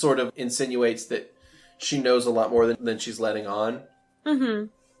 Yeah. Sort of insinuates that she knows a lot more than she's letting on. Mm-hmm.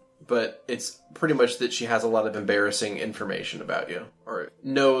 But it's pretty much that she has a lot of embarrassing information about you, or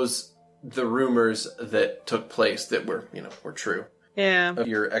knows the rumors that took place that were true. Yeah. Of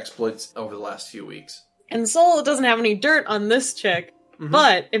your exploits over the last few weeks. And Sol doesn't have any dirt on this chick,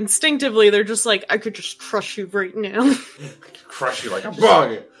 but instinctively they're just like, I could just crush you right now. Crush you like a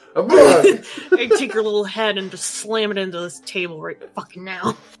bug! A bug! I take her little head and just slam it into this table right fucking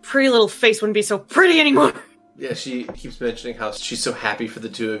now. Pretty little face wouldn't be so pretty anymore. Yeah, she keeps mentioning how she's so happy for the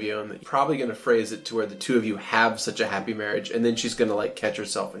two of you, and that you're probably going to phrase it to where the two of you have such a happy marriage, and then she's going to, like, catch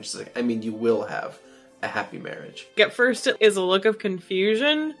herself, and she's like, I mean, you will have a happy marriage. At first it is a look of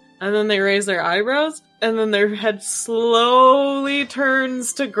confusion, and then they raise their eyebrows, and then their head slowly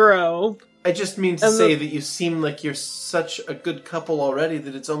turns to grow. I just mean to say that you seem like you're such a good couple already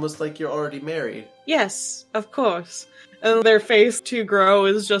that it's almost like you're already married. Yes, of course. And their face to Grow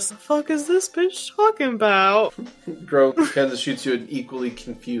is just, the fuck is this bitch talking about? Grow kind of shoots you an equally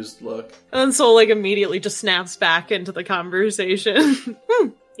confused look. And so, like, immediately just snaps back into the conversation.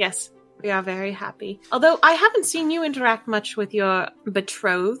 Yes, we are very happy. Although, I haven't seen you interact much with your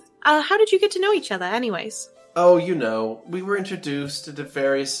betrothed. How did you get to know each other, anyways? Oh, we were introduced at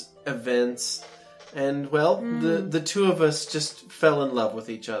various events, and, well, the two of us just fell in love with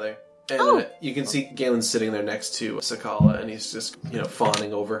each other. And you can see Galen's sitting there next to Sakala, and he's just,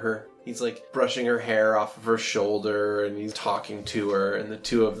 fawning over her. He's, like, brushing her hair off of her shoulder, and he's talking to her, and the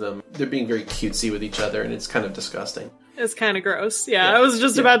two of them, they're being very cutesy with each other, and it's kind of disgusting. It's kind of gross. Yeah, I was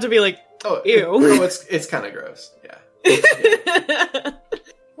just about to be like, ew. It's kind of gross, yeah.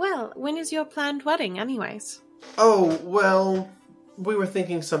 Well, when is your planned wedding, anyways? Oh, well, we were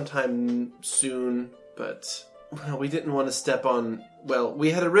thinking sometime soon, but... Well, we didn't want to step on... Well,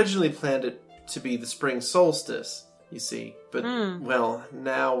 we had originally planned it to be the spring solstice, you see. But, well,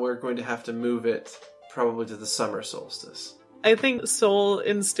 now we're going to have to move it probably to the summer solstice. I think Sol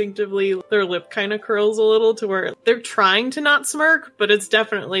instinctively, their lip kind of curls a little to where they're trying to not smirk, but it's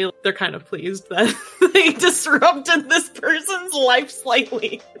definitely, they're kind of pleased that they disrupted this person's life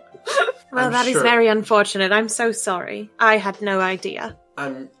slightly. Well, that is very unfortunate. I'm so sorry. I had no idea.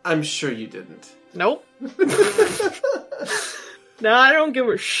 I'm sure you didn't. Nope. No, I don't give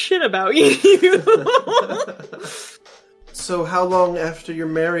a shit about you. So how long after you're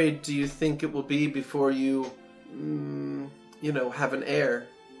married do you think it will be before you, have an heir?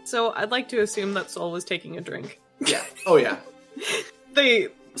 So I'd like to assume that Sol was taking a drink. Yeah. Oh, yeah. They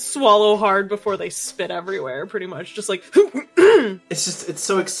swallow hard before they spit everywhere, pretty much. Just like... It's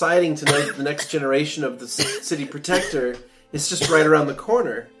so exciting to know that the next generation of the city protector is just right around the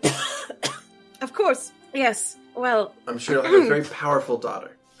corner. Of course. Yes. Well... I'm sure you'll have a very powerful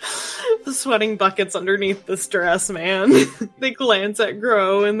daughter. The sweating buckets underneath this dress, man. They glance at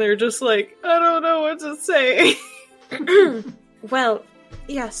Grow and they're just like, I don't know what to say. Well,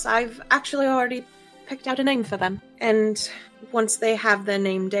 yes, I've actually already picked out a name for them. And once they have their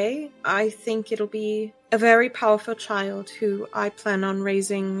name day, I think it'll be a very powerful child who I plan on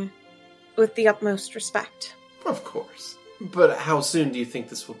raising with the utmost respect. Of course. But how soon do you think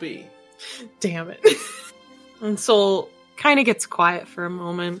this will be? Damn it. And Sol kind of gets quiet for a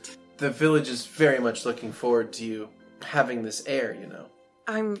moment. The village is very much looking forward to you having this heir,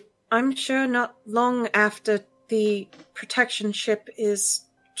 I'm sure not long after the protection ship is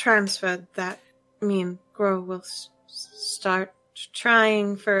transferred that me and Grow will start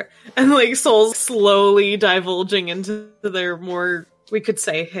trying for... And, like, Sol's slowly divulging into their more, we could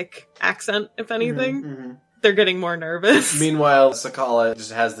say, hick accent, if anything. Mm-hmm. They're getting more nervous. Meanwhile, Sakala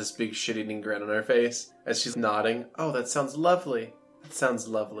just has this big shit-eating grin on her face as she's nodding. Oh, that sounds lovely. That sounds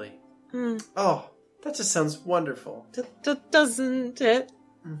lovely. Oh, that just sounds wonderful. Doesn't it?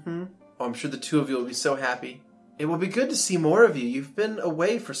 Mm-hmm. Oh, I'm sure the two of you will be so happy. It will be good to see more of you. You've been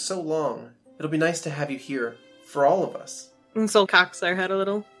away for so long. It'll be nice to have you here for all of us. And Sol cocks their head a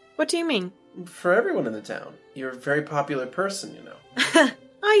little. What do you mean? For everyone in the town. You're a very popular person,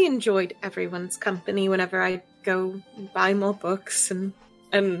 I enjoyed everyone's company whenever I go buy more books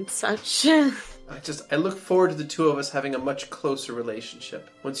and such. I look forward to the two of us having a much closer relationship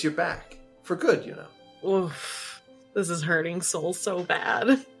once you're back. For good, Oof. This is hurting Sol so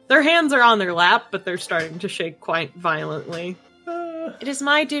bad. Their hands are on their lap, but they're starting to shake quite violently. It is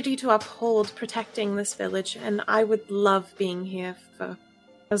my duty to uphold protecting this village, and I would love being here for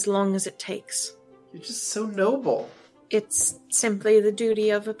as long as it takes. You're just so noble. It's simply the duty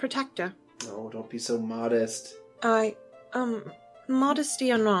of a protector. No, don't be so modest.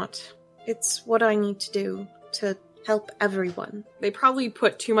 Modesty or not, it's what I need to do to help everyone. They probably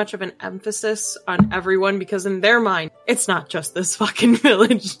put too much of an emphasis on everyone because in their mind, it's not just this fucking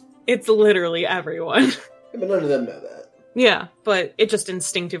village. It's literally everyone. Yeah, but none of them know that. Yeah, but it just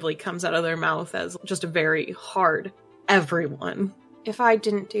instinctively comes out of their mouth as just a very hard everyone. If I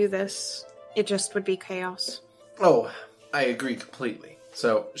didn't do this, it just would be chaos. Oh, I agree completely.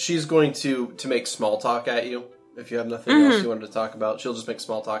 So she's going to make small talk at you. If you have nothing else you wanted to talk about, she'll just make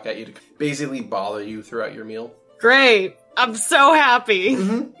small talk at you to basically bother you throughout your meal. Great. I'm so happy.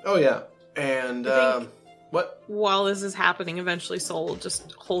 Mm-hmm. Oh, yeah. And, what? While this is happening, eventually Sol will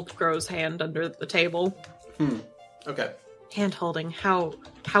just hold Gro's hand under the table. Okay. Hand holding. How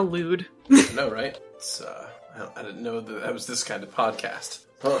lewd. I know, right? It's, I didn't know that was this kind of podcast.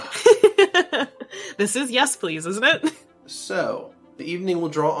 Huh. This is Yes Please, isn't it? So, the evening will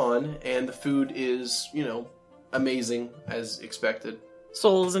draw on, and the food is, amazing, as expected.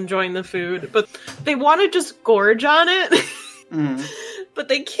 Sol's enjoying the food, but they want to just gorge on it. But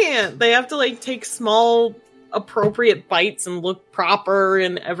they can't. They have to, take small, appropriate bites and look proper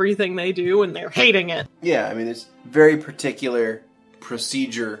in everything they do, and they're hating it. Yeah, I mean, it's very particular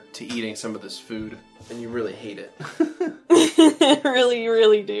procedure to eating some of this food, and you really hate it. Really,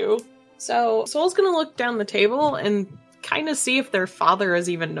 really do. So, Sol's gonna look down the table and kind of see if their father has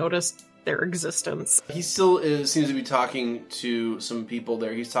even noticed their existence. He still seems to be talking to some people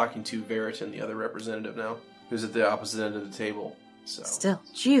there. He's talking to Veritan, the other representative now, who's at the opposite end of the table. So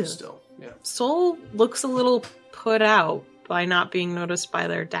Still, yeah. Sol looks a little put out by not being noticed by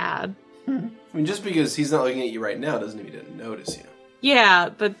their dad. I mean, just because he's not looking at you right now doesn't mean he didn't notice you. Yeah,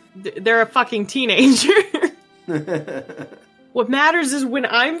 but they're a fucking teenager. What matters is when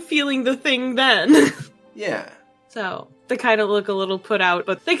I'm feeling the thing then. Yeah. So, they kind of look a little put out,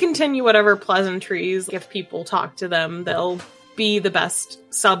 but they continue whatever pleasantries. If people talk to them, they'll be the best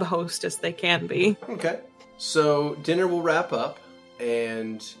sub-hostess they can be. Okay. So, dinner will wrap up,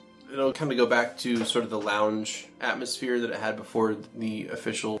 and it'll kind of go back to sort of the lounge atmosphere that it had before the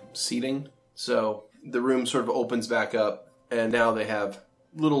official seating. So, the room sort of opens back up, and now they have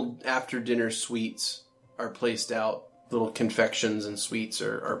little after-dinner sweets are placed out. Little confections and sweets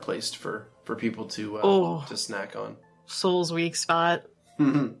are placed for people to snack on. Sol's weak spot.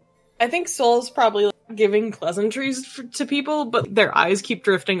 I think Sol's probably giving pleasantries to people, but their eyes keep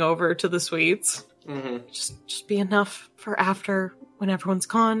drifting over to the sweets. Just be enough for after, when everyone's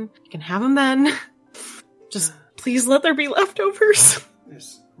gone. You can have them then. Just please let there be leftovers.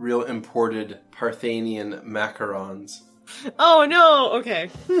 There's real imported Parthenian macarons. Oh no, okay.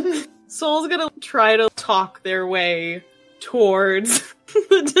 Sol's gonna try to talk their way towards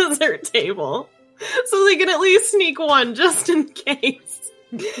the dessert table so they can at least sneak one just in case.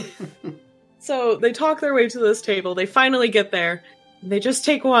 So they talk their way to this table. They finally get there. They just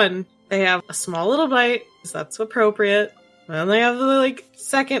take one. They have a small little bite, because that's appropriate. And they have the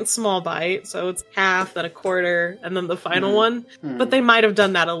second small bite, so it's half, then a quarter, and then the final one. But they might have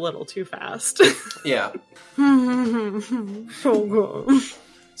done that a little too fast. Yeah. So good.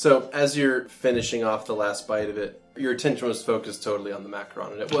 So, as you're finishing off the last bite of it, your attention was focused totally on the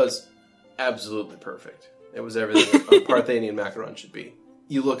macaron, and it was absolutely perfect. It was everything a Parthenian macaron should be.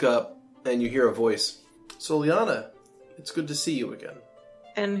 You look up, and you hear a voice. Soliana, it's good to see you again.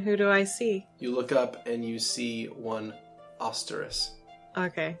 And who do I see? You look up, and you see one Osterus.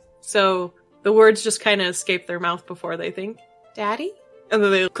 Okay. So, the words just kind of escape their mouth before they think, Daddy? And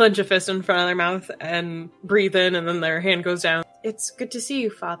then they clench a fist in front of their mouth and breathe in, and then their hand goes down. It's good to see you,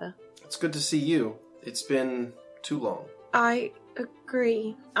 Father. It's good to see you. It's been too long. I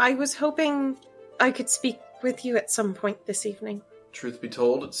agree. I was hoping I could speak with you at some point this evening. Truth be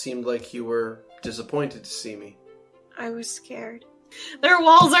told, it seemed like you were disappointed to see me. I was scared. Their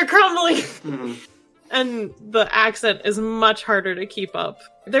walls are crumbling! And the accent is much harder to keep up.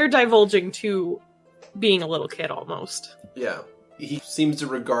 They're divulging to being a little kid, almost. Yeah. He seems to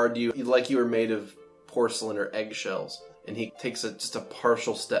regard you like you were made of porcelain or eggshells, and he takes just a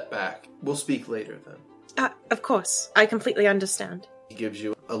partial step back. We'll speak later, then. Of course. I completely understand. He gives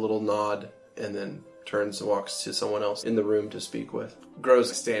you a little nod, and then turns and walks to someone else in the room to speak with.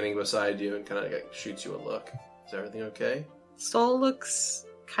 Gro's standing beside you and kind of shoots you a look. Is everything okay? Sol looks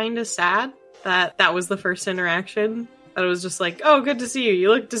kind of sad that was the first interaction. That it was just like, oh, good to see you. You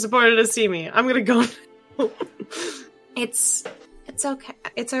look disappointed to see me. I'm gonna go. It's okay.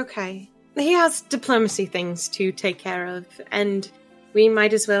 It's okay. He has diplomacy things to take care of, and we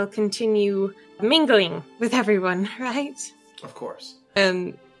might as well continue mingling with everyone, right? Of course.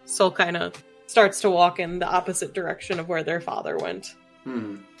 And Sol kind of starts to walk in the opposite direction of where their father went.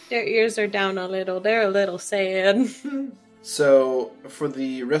 Their ears are down a little. They're a little sad. So, for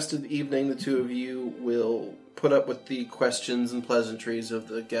the rest of the evening, the two of you will put up with the questions and pleasantries of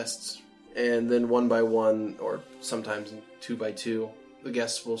the guests, and then one by one, or sometimes 2 by 2, the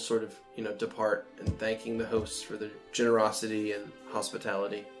guests will sort of, depart and thanking the hosts for their generosity and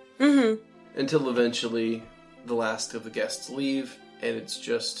hospitality. Mm-hmm. Until eventually the last of the guests leave, and it's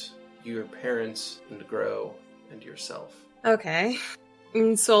just your parents and Grow and yourself. Okay.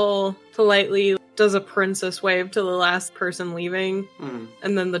 And Sol politely does a princess wave to the last person leaving,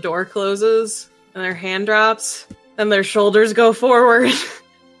 and then the door closes, and their hand drops, and their shoulders go forward.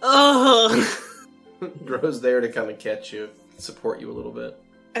 Ugh. Grow's there to kind of catch you, support you a little bit.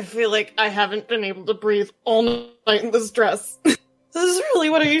 I feel like I haven't been able to breathe all night in this dress. This is really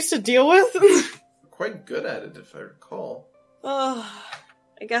what I used to deal with. Quite good at it, if I recall.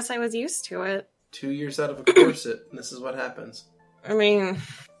 I guess I was used to it. 2 years out of a corset, and this is what happens. I mean,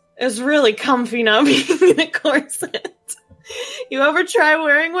 it's really comfy not being in a corset. You ever try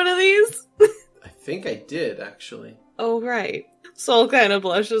wearing one of these? I think I did, actually. Oh, right. Sol kind of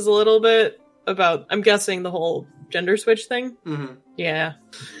blushes a little bit about, I'm guessing, the whole gender switch thing. Mm-hmm. Yeah.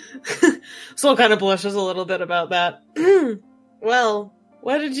 Sol kind of blushes a little bit about that. Well,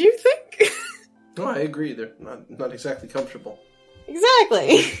 what did you think? Oh, I agree. They're not exactly comfortable.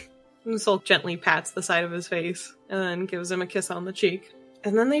 Exactly. And Sol gently pats the side of his face and then gives him a kiss on the cheek.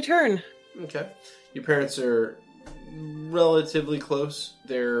 And then they turn. Okay. Your parents are relatively close.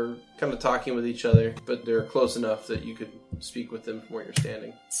 They're kind of talking with each other, but they're close enough that you could speak with them from where you're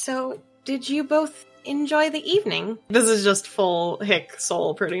standing. So, did you both enjoy the evening? This is just full hick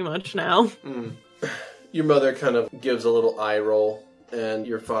Sol pretty much now. Your mother kind of gives a little eye roll, and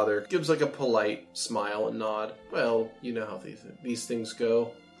your father gives like a polite smile and nod. Well, you know how these things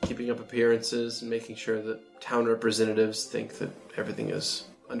go. Keeping up appearances and making sure that town representatives think that everything is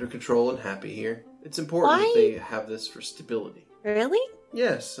under control and happy here. It's important that they have this for stability. Really?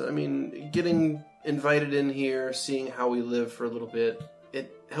 Yes, I mean, getting invited in here, seeing how we live for a little bit,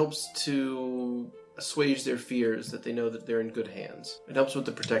 it helps to assuage their fears that they know that they're in good hands. It helps with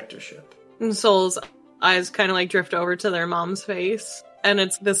the protectorship. And Sol's eyes kind of like drift over to their mom's face. And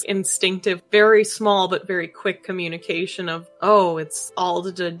it's this instinctive, very small but very quick communication of, oh, it's all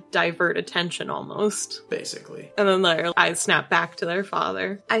to divert attention almost. Basically. And then their eyes snap back to their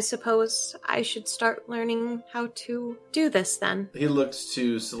father. I suppose I should start learning how to do this then. He looks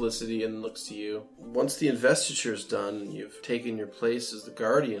to SOLstice and looks to you. Once the investiture's done, you've taken your place as the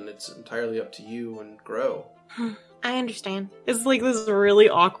guardian. It's entirely up to you and Grow. I understand. It's like this really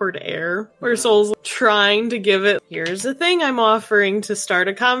awkward air where Sol's trying to give it, here's the thing I'm offering to start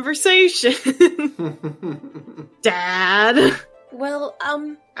a conversation. Dad. Well,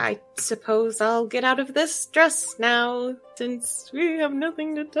 I suppose I'll get out of this dress now, since we have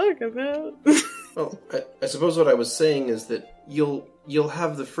nothing to talk about. Well, I suppose what I was saying is that you'll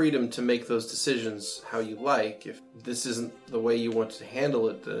have the freedom to make those decisions how you like. If this isn't the way you want to handle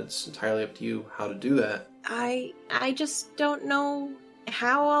it, then it's entirely up to you how to do that. I just don't know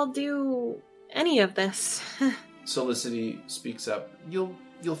how I'll do any of this. SOLstice speaks up. You'll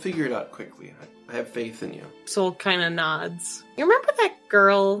figure it out quickly. I have faith in you. Sol kind of nods. You remember that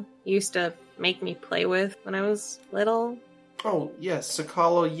girl you used to make me play with when I was little? Oh, yes,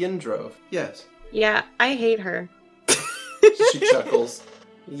 Sakala Yindrov. Yes. Yeah, I hate her. She chuckles.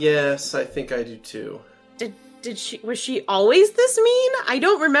 Yes, I think I do too. Was she always this mean? I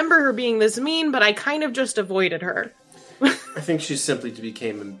don't remember her being this mean, but I kind of just avoided her. I think she simply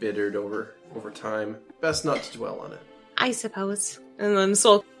became embittered over time. Best not to dwell on it. I suppose. And then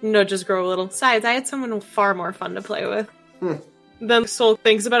Sol nudges Grow a little. Besides, I had someone far more fun to play with. Then Sol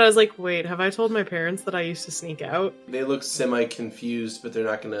thinks about it. I was like, wait, have I told my parents that I used to sneak out? They look semi-confused, but they're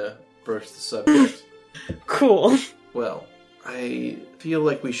not going to broach the subject. Cool. Well, I feel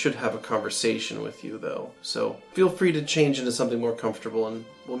like we should have a conversation with you, though. So feel free to change into something more comfortable, and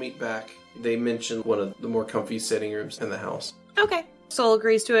we'll meet back. They mentioned one of the more comfy sitting rooms in the house. Okay. Sol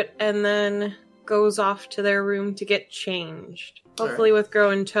agrees to it, and then goes off to their room to get changed. Hopefully with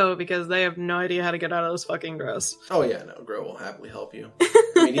Grow in tow, because they have no idea how to get out of this fucking dress. Oh yeah, no, Grow will happily help you.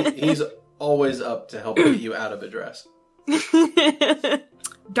 I mean, he's always up to help get you out of a dress.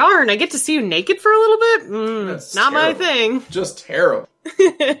 Darn, I get to see you naked for a little bit? That's not terrible. My thing. Just terrible.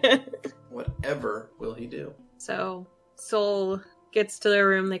 Whatever will he do? So, Sol gets to their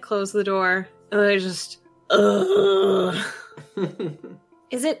room, they close the door, and they just, ugh.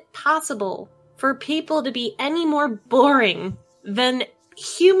 Is it possible for people to be any more boring than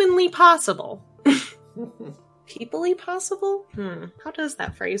humanly possible? Peoply possible? How does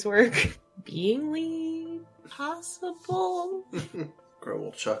that phrase work? Beingly possible? Grow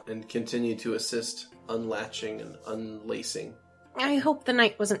will chuck and continue to assist unlatching and unlacing. I hope the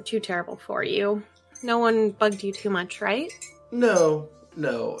night wasn't too terrible for you. No one bugged you too much, right? No,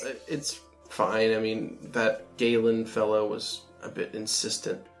 it's fine. I mean, that Galen fellow was a bit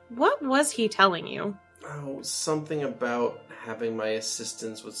insistent. What was he telling you? Oh, something about having my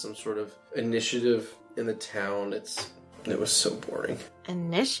assistance with some sort of initiative in the town. It was so boring.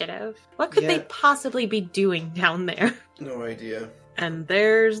 Initiative? What could they possibly be doing down there? No idea. And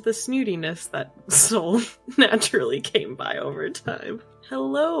there's the snootiness that Sol naturally came by over time.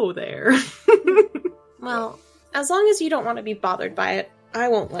 Hello there. Well, as long as you don't want to be bothered by it, I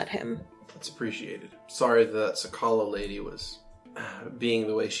won't let him. That's appreciated. Sorry that Sakala lady was being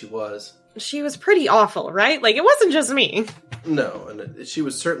the way she was. She was pretty awful, right? Like, it wasn't just me. No, and she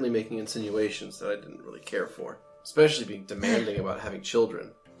was certainly making insinuations that I didn't really care for. Especially being demanding about having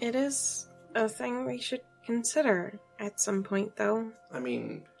children. It is a thing we should consider at some point, though. I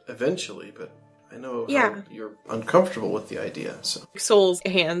mean, eventually, but I know how you're uncomfortable with the idea, so. Sol's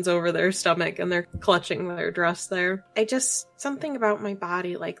hands over their stomach and they're clutching their dress there. Something about my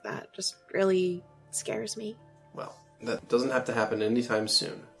body like that just really scares me. Well, that doesn't have to happen anytime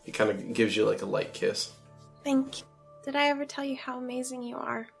soon. He kind of gives you like a light kiss. Thank you. Did I ever tell you how amazing you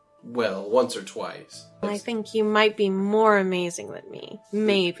are? Well, once or twice. I think you might be more amazing than me.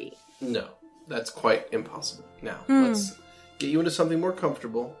 Maybe. No, that's quite impossible. Now, let's get you into something more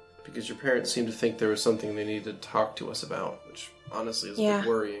comfortable, because your parents seem to think there was something they needed to talk to us about, which honestly is a bit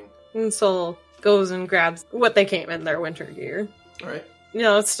worrying. And Sol goes and grabs what they came in their winter gear. Alright.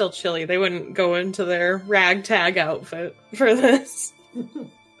 No, it's still chilly. They wouldn't go into their ragtag outfit for this.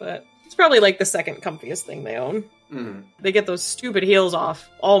 But it's probably like the second comfiest thing they own. Mm-hmm. They get those stupid heels off.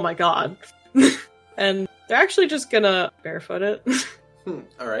 Oh my god. And they're actually just gonna barefoot it.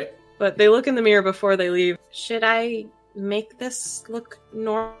 Alright. But they look in the mirror before they leave. Should I make this look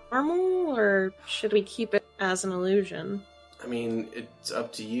normal, or should we keep it as an illusion? I mean, it's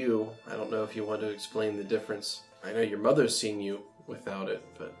up to you. I don't know if you want to explain the difference. I know your mother's seen you without it,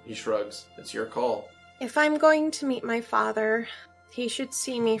 but he shrugs. It's your call. If I'm going to meet my father, he should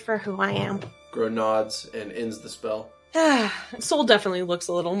see me for who I am. Gro nods and ends the spell. Sol definitely looks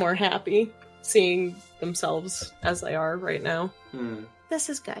a little more happy seeing themselves as they are right now. This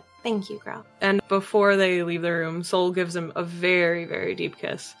is good. Thank you, Gro. And before they leave the room, Sol gives him a very, very deep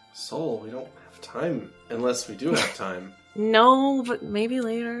kiss. Sol, we don't have time. Unless we do have time. No, but maybe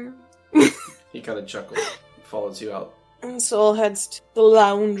later. He kind of chuckles, follows you out. And Sol heads to the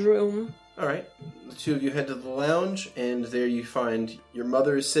lounge room. Alright, the two of you head to the lounge, and there you find your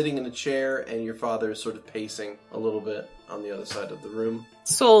mother is sitting in a chair, and your father is sort of pacing a little bit on the other side of the room.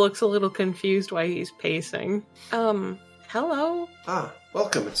 Sol looks a little confused why he's pacing. Hello? Ah,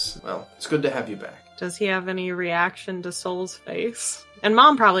 welcome. It's good to have you back. Does he have any reaction to Sol's face? And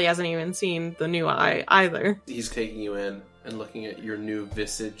Mom probably hasn't even seen the new eye either. He's taking you in and looking at your new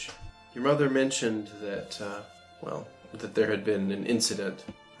visage. Your mother mentioned that, that there had been an incident.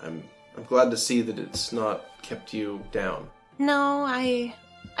 I'm glad to see that it's not kept you down. No, I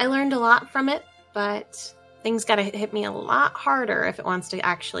learned a lot from it, but things gotta hit me a lot harder if it wants to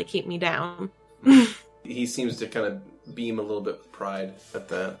actually keep me down. He seems to kind of beam a little bit with pride at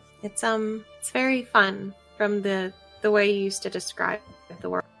that. It's very fun from the way you used to describe the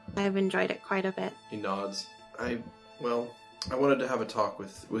world. I've enjoyed it quite a bit. He nods. I wanted to have a talk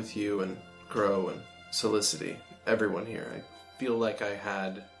with you and Gro and Solicity, everyone here. I feel like I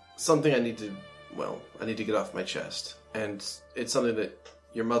had something I need to get off my chest. And it's something that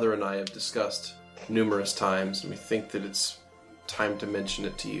your mother and I have discussed numerous times, and we think that it's time to mention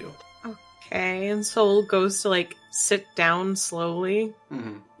it to you. Okay, and Sol goes to, sit down slowly.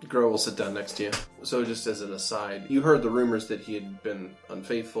 Mm-hmm. Gro will sit down next to you. So just as an aside, you heard the rumors that he had been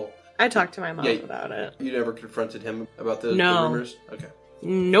unfaithful. I talked to my mom about it. You never confronted him about the rumors? Okay.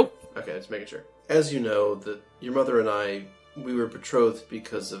 Nope. Okay, just making sure. As you know, your mother and I, we were betrothed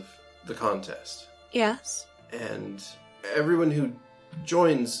because of the contest. Yes. And everyone who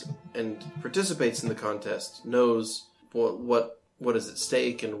joins and participates in the contest knows what is at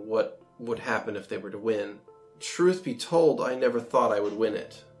stake and what would happen if they were to win. Truth be told, I never thought I would win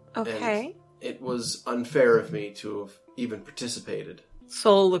it. Okay. And it was unfair of me to have even participated.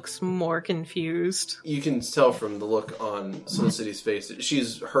 Sol looks more confused. You can tell from the look on Solicity's face that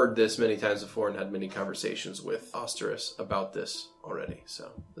she's heard this many times before and had many conversations with Osterus about this already, so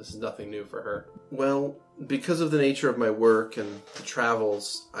this is nothing new for her. Well, because of the nature of my work and the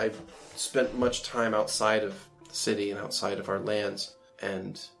travels, I've spent much time outside of the city and outside of our lands,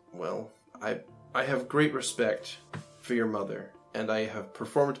 and, I have great respect for your mother, and I have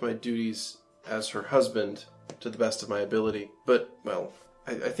performed my duties as her husband to the best of my ability. But,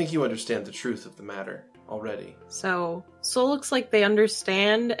 I think you understand the truth of the matter already. So, Sol looks like they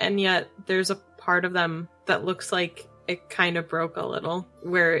understand, and yet there's a part of them that looks like it kind of broke a little,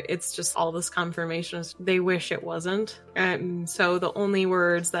 where it's just all this confirmation. They wish it wasn't. And so the only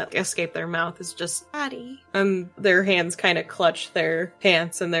words that escape their mouth is just, Daddy. And their hands kind of clutch their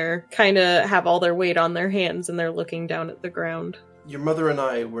pants, and they're kind of have all their weight on their hands, and they're looking down at the ground. Your mother and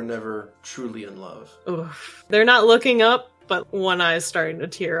I were never truly in love. Oof. They're not looking up, but one eye is starting to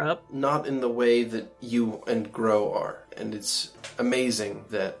tear up. Not in the way that you and Grow are. And it's amazing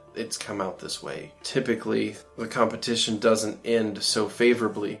that it's come out this way. Typically, the competition doesn't end so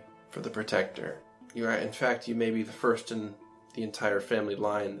favorably for the Protector. In fact, you may be the first in the entire family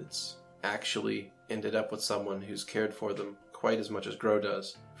line that's actually ended up with someone who's cared for them quite as much as Grow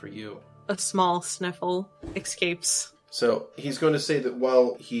does for you. A small sniffle escapes. So he's going to say that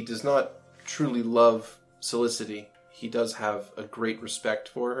while he does not truly love Solicity, he does have a great respect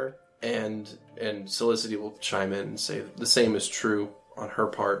for her, and Solicity will chime in and say the same is true on her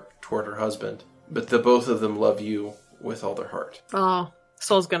part toward her husband, but the both of them love you with all their heart. Oh,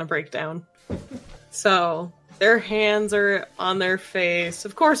 Soul's gonna break down. So their hands are on their face.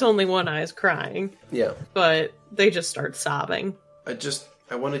 Of course, only one eye is crying. Yeah. But they just start sobbing.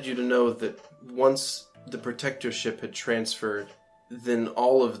 I wanted you to know that once the Protectorship had transferred, then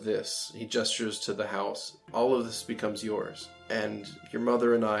all of this, he gestures to the house, all of this becomes yours. And your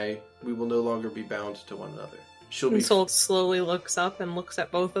mother and I, we will no longer be bound to one another. Soul slowly looks up and looks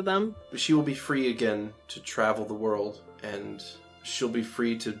at both of them. She will be free again to travel the world, and she'll be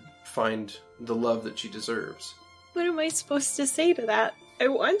free to find the love that she deserves. What am I supposed to say to that? I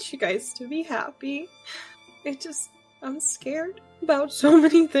want you guys to be happy. I'm scared about so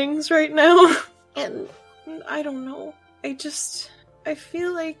many things right now. And I don't know. I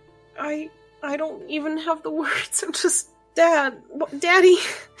feel like I don't even have the words. I'm just, Daddy,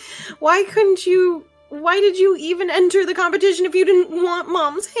 why did you even enter the competition if you didn't want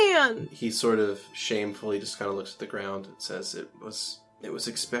Mom's hand? He sort of shamefully just kind of looks at the ground and says it was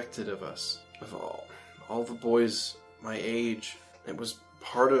expected of us, of all the boys my age. It was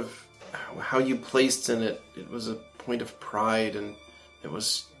part of how you placed in it. It was a point of pride, and it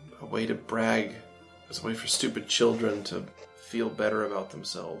was a way to brag. It was a way for stupid children to feel better about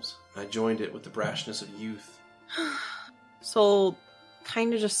themselves. I joined it with the brashness of youth. Soul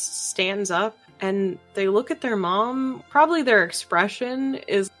kind of just stands up, and they look at their mom. Probably their expression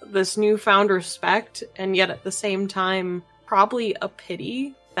is this newfound respect, and yet at the same time, probably a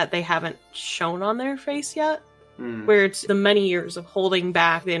pity that they haven't shown on their face yet. Where it's the many years of holding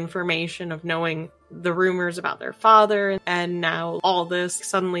back the information, of knowing the rumors about their father, and now all this,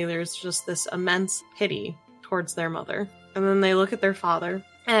 suddenly there's just this immense pity towards their mother. And then they look at their father,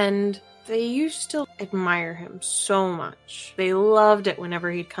 and they used to admire him so much. They loved it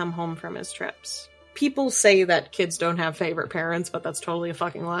whenever he'd come home from his trips. People say that kids don't have favorite parents, but that's totally a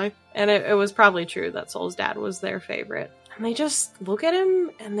fucking lie. And it was probably true that Soul's dad was their favorite. And they just look at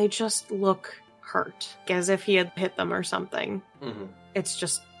him, and they just look hurt, as if he had hit them or something. Mm-hmm. It's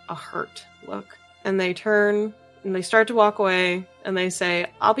just a hurt look. And they turn, and they start to walk away, and they say,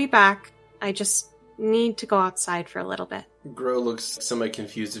 I'll be back. I just need to go outside for a little bit. Grow looks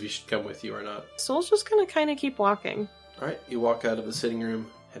semi-confused if he should come with you or not. Soul's just gonna kind of keep walking. Alright, you walk out of the sitting room,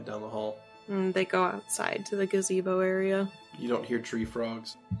 head down the hall. And they go outside to the gazebo area. You don't hear tree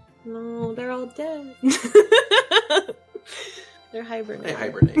frogs. No, they're all dead. They're hibernating. They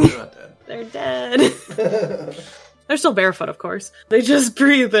hibernate, they're not dead. They're dead. They're still barefoot, of course. They just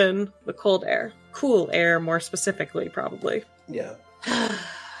breathe in the cold air. Cool air, more specifically, probably. Yeah.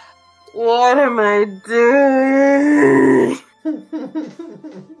 What am I doing?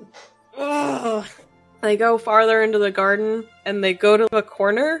 Ugh. They go farther into the garden, and they go to a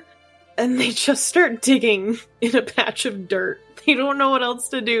corner, and they just start digging in a patch of dirt. They don't know what else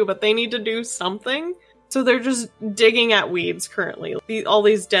to do, but they need to do something. So they're just digging at weeds currently. All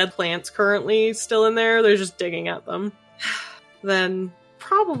these dead plants currently still in there, they're just digging at them. Then,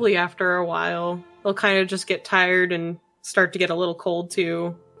 probably after a while, they'll kind of just get tired and start to get a little cold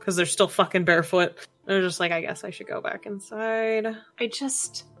too, because they're still fucking barefoot. They're just like, I guess I should go back inside.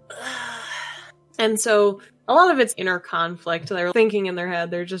 And so, a lot of it's inner conflict. They're thinking in their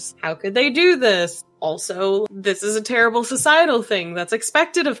head, they're just, how could they do this? Also, this is a terrible societal thing that's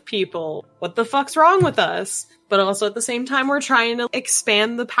expected of people. What the fuck's wrong with us? But also at the same time, we're trying to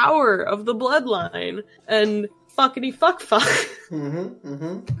expand the power of the bloodline. And fuckity fuck.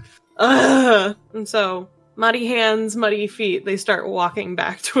 And so, muddy hands, muddy feet, they start walking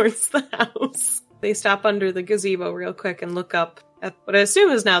back towards the house. They stop under the gazebo real quick and look up at what I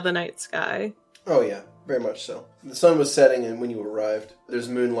assume is now the night sky. Oh yeah, very much so. The sun was setting and when you arrived. There's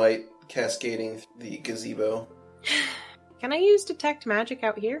moonlight cascading the gazebo. Can I use detect magic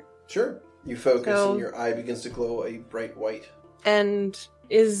out here? Sure. You focus and your eye begins to glow a bright white. And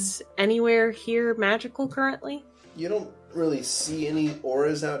is anywhere here magical currently? You don't really see any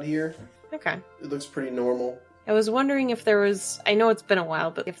auras out here. Okay. It looks pretty normal. I was wondering if there was, I know it's been a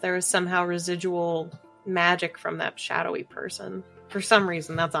while, but if there was somehow residual magic from that shadowy person. For some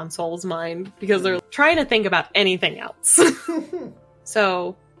reason, that's on Sol's mind, because they're trying to think about anything else.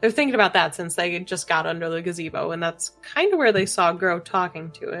 So they're thinking about that since they just got under the gazebo, and that's kind of where they saw Grow talking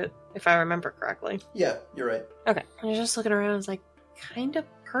to it, if I remember correctly. Yeah, you're right. Okay. I was just looking around, I was like, kind of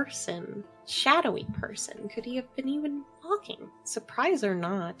person. Shadowy person. Could he have been even walking? Surprise or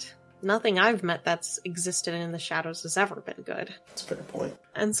not, nothing I've met that's existed in the shadows has ever been good. That's a fair point.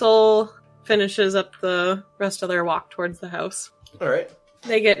 And Sol finishes up the rest of their walk towards the house. Alright.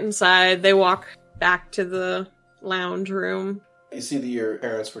 They get inside, they walk back to the lounge room. You see that your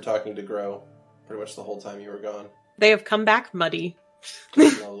parents were talking to Grow pretty much the whole time you were gone. They have come back muddy.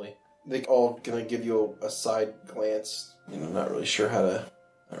 Lovely. They all gonna give you a side glance. Not really sure how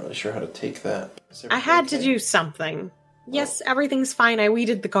to take that. I had to do something. Yes, everything's fine. I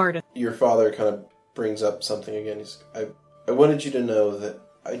weeded the garden. Your father kind of brings up something again. I wanted you to know that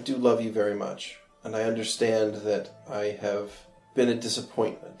I do love you very much, and I understand that I have been a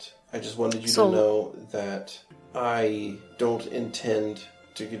disappointment. I just wanted you to know that I don't intend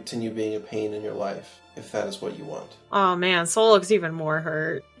to continue being a pain in your life, if that is what you want. Oh man, Sol looks even more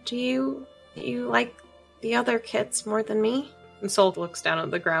hurt. Do you like the other kids more than me? And Sol looks down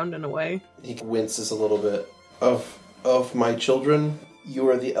at the ground in a way. He winces a little bit. Of my children, you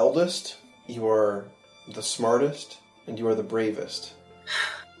are the eldest, you are the smartest, and you are the bravest.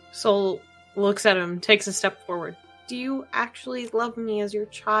 Sol looks at him, takes a step forward. Do you actually love me as your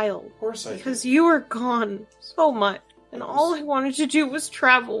child? Of course I do. Because you were gone so much, and all I wanted to do was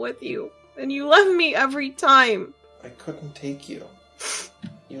travel with you, and you left me every time. I couldn't take you.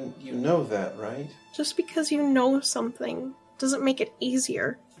 You know that, right? Just because you know something doesn't make it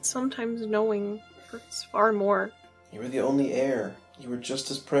easier. Sometimes knowing hurts far more. You were the only heir. You were just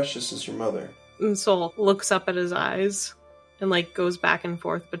as precious as your mother. And Sol looks up at his eyes and goes back and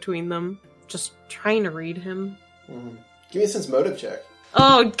forth between them, just trying to read him. Mm-hmm. Give me a sense motive check.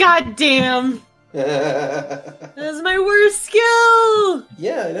 Oh, goddamn! That is my worst skill!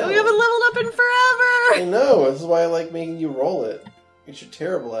 Yeah, I know. We haven't leveled up in forever! I know, this is why I like making you roll it. Because you're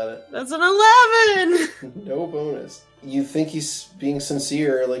terrible at it. That's an 11! No bonus. You think he's being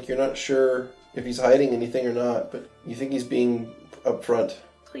sincere, you're not sure if he's hiding anything or not, but you think he's being upfront.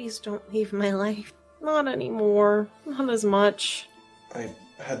 Please don't leave my life. Not anymore. Not as much. I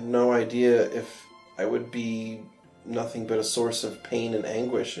had no idea if I would be nothing but a source of pain and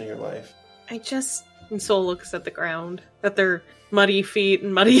anguish in your life. And Sol looks at the ground, at their muddy feet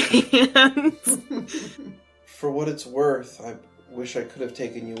and muddy hands. For what it's worth, I wish I could have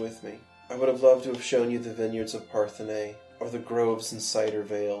taken you with me. I would have loved to have shown you the vineyards of Parthenay, or the groves in Cider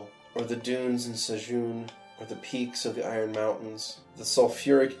Vale, or the dunes in Sejoun, or the peaks of the Iron Mountains, the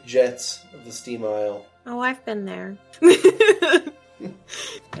sulfuric jets of the Steam Isle. Oh, I've been there.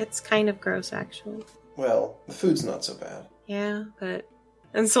 It's kind of gross, actually. Well, the food's not so bad. Yeah, but...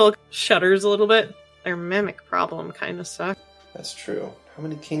 And Sol shudders a little bit. Their mimic problem kind of sucks. That's true. How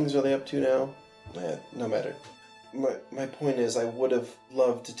many kings are they up to now? No matter. My point is, I would have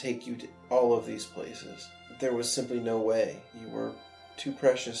loved to take you to all of these places. There was simply no way. You were too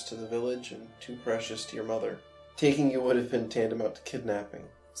precious to the village and too precious to your mother. Taking you would have been tantamount to kidnapping.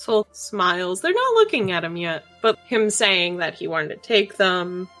 Sol smiles. They're not looking at him yet, but him saying that he wanted to take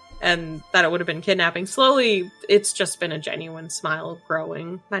them and that it would have been kidnapping, slowly it's just been a genuine smile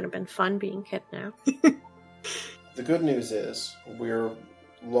growing. Might have been fun being kidnapped. The good news is, we're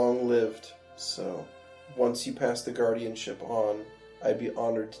long-lived, so once you pass the guardianship on, I'd be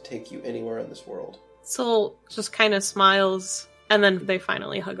honored to take you anywhere in this world. Sol just kind of smiles, and then they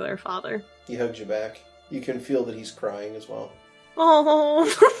finally hug their father. He hugs you back. You can feel that he's crying as well. Oh,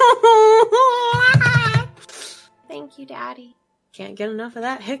 thank you, Daddy. Can't get enough of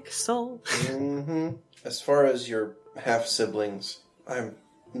that hick Sol. Mm-hmm. As far as your half-siblings, I'm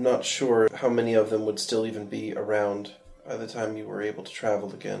not sure how many of them would still even be around by the time you were able to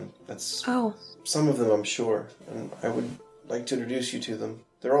travel again. Some of them, I'm sure, and I would like to introduce you to them.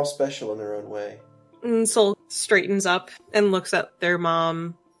 They're all special in their own way. And Sol straightens up and looks at their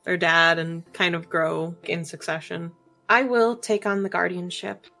mom, their dad, and kind of grow in succession. I will take on the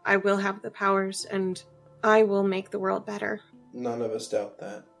guardianship. I will have the powers, and I will make the world better. None of us doubt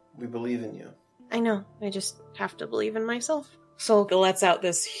that. We believe in you. I know. I just have to believe in myself. Sol lets out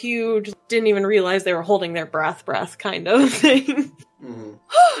this huge, didn't even realize they were holding their breath kind of thing. Mm-hmm.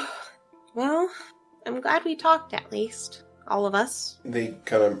 Well, I'm glad we talked at least. all of us? They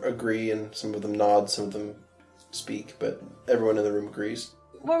kind of agree, and some of them nod, some of them speak, but everyone in the room agrees.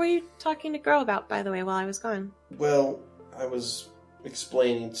 What were you talking to Grow about, by the way, while I was gone? Well, I was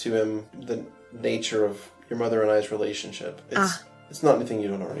explaining to him the nature of your mother and I's relationship. It's not anything you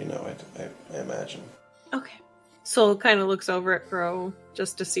don't already know, I imagine. Okay. Sol kind of looks over at Grow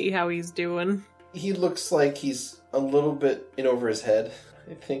just to see how he's doing. He looks like he's a little bit in over his head,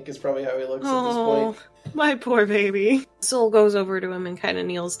 I think is probably how he looks at this point. My poor baby. Sol goes over to him and kind of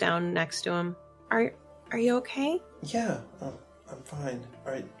kneels down next to him. Are you okay? Yeah, I'm fine.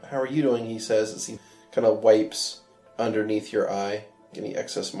 All right, how are you doing, he says as he kind of wipes underneath your eye, any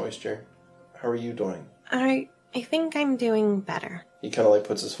excess moisture. How are you doing? I think I'm doing better. He kind of like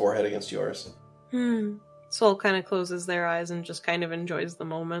puts his forehead against yours. Sol kind of closes their eyes and just kind of enjoys the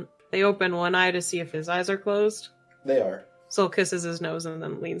moment. They open one eye to see if his eyes are closed. They are. Sol kisses his nose and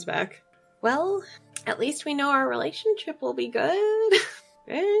then leans back. Well, at least we know our relationship will be good.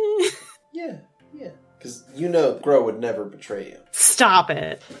 Yeah. Because you know Grow would never betray you. Stop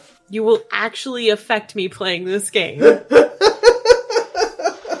it. You will actually affect me playing this game.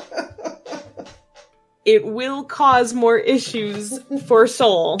 It will cause more issues for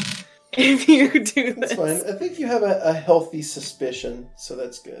Sol if you do this. That's fine. I think you have a healthy suspicion, so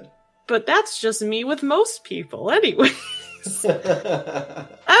that's good. But that's just me with most people anyways.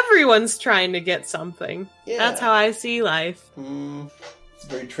 Everyone's trying to get something. Yeah. That's how I see life. It's a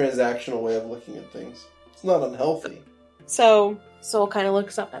very transactional way of looking at things. It's not unhealthy. So, Sol kind of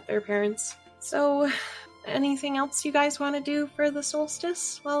looks up at their parents. So, anything else you guys want to do for the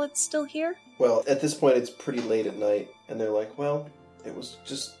solstice while it's still here? Well, at this point, it's pretty late at night, and they're like, well, it was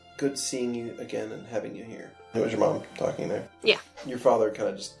just good seeing you again and having you here. It was your mom talking there. Yeah. Your father kind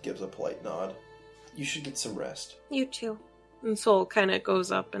of just gives a polite nod. You should get some rest. You too. And Sol kind of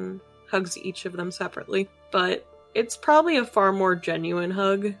goes up and hugs each of them separately. But it's probably a far more genuine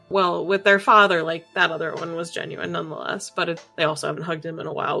hug. Well, with their father, like, that other one was genuine nonetheless. But they also haven't hugged him in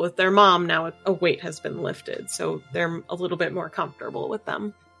a while. With their mom, now a weight has been lifted. So they're a little bit more comfortable with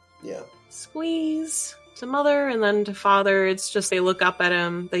them. Yeah. Squeeze. To mother and then to father, it's just they look up at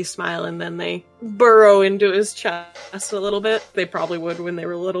him, they smile, and then they burrow into his chest a little bit. They probably would when they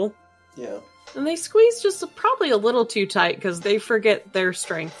were little. Yeah. And they squeeze just probably a little too tight because they forget their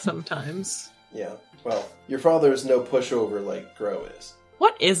strength sometimes. Yeah. Well, your father is no pushover like Grow is.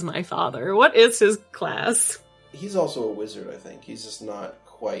 What is my father? What is his class? He's also a wizard, I think. He's just not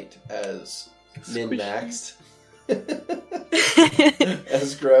quite as min-maxed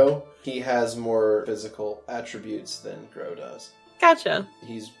as Grow. He has more physical attributes than Grow does. Gotcha.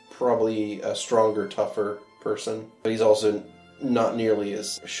 He's probably a stronger, tougher person, but he's also not nearly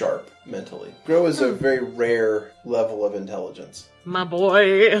as sharp mentally. Grow is a very rare level of intelligence. My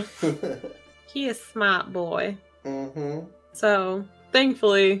boy. He is smart boy. Mm-hmm. So,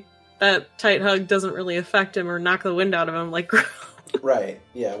 thankfully, that tight hug doesn't really affect him or knock the wind out of him like Grow. Right.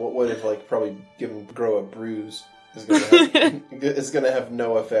 Yeah. What if, like, probably giving Grow a bruise is gonna have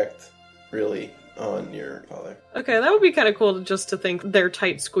no effect, really, on your father. Okay, that would be kind of cool just to think their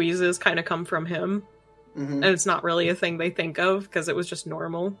tight squeezes kind of come from him. Mm-hmm. And it's not really a thing they think of because it was just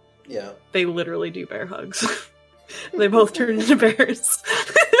normal. Yeah. They literally do bear hugs. They both turn into bears.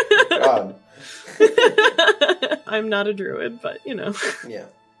 God. I'm not a druid, but you know. Yeah.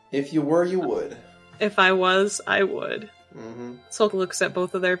 If you were, you would. If I was, I would. Mm-hmm. Sulk looks at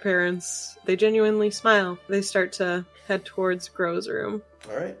both of their parents. They genuinely smile. They start to head towards Grow's room.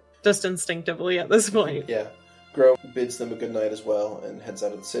 All right. Just instinctively at this point. Yeah. Grow bids them a good night as well and heads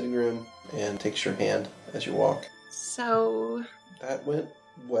out of the sitting room and takes your hand as you walk. So... That went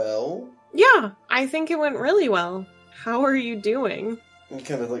well. Yeah, I think it went really well. How are you doing? He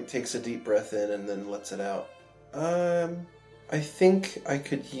kind of like takes a deep breath in and then lets it out. I think I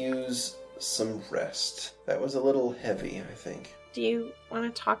could use some rest. That was a little heavy, I think. Do you want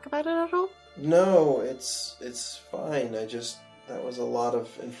to talk about it at all? No, it's fine. That was a lot of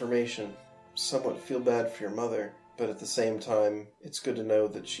information. Somewhat feel bad for your mother, but at the same time, it's good to know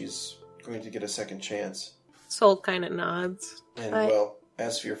that she's going to get a second chance. Sol kind of nods. And, well,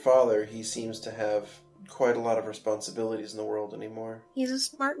 as for your father, he seems to have quite a lot of responsibilities in the world anymore. He's a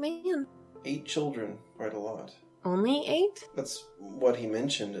smart man. 8 children, quite a lot. Only 8? That's what he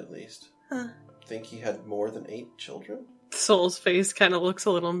mentioned, at least. Huh. Think he had more than 8 children? Sol's face kind of looks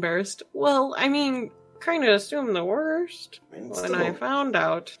a little embarrassed. Well, I mean, kind of assumed the worst when I found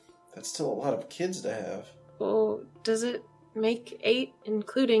out. That's still a lot of kids to have. Well, does it make 8,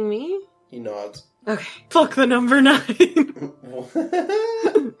 including me? He nods. Okay, fuck the number 9.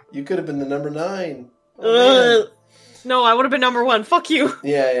 You could have been the number 9. No, I would have been number 1. Fuck you.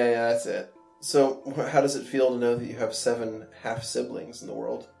 Yeah, that's it. So, how does it feel to know that you have 7 half-siblings in the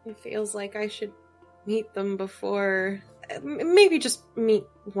world? It feels like I should meet them before... Maybe just meet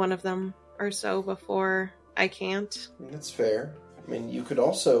one of them or so before I can't. That's fair. I mean, you could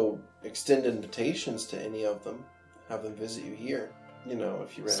also extend invitations to any of them. Have them visit you here. You know,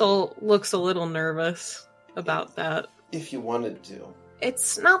 if you ran. Sol looks a little nervous about that. If you wanted to.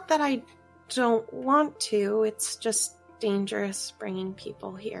 It's not that I don't want to. It's just dangerous bringing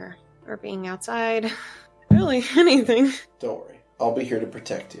people here. Or being outside. Really, anything. Don't worry. I'll be here to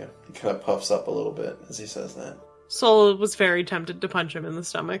protect you. He kind of puffs up a little bit as he says that. Sol was very tempted to punch him in the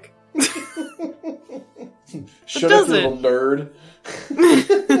stomach. Shut up, you little nerd.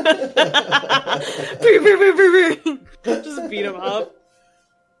 Just beat him up.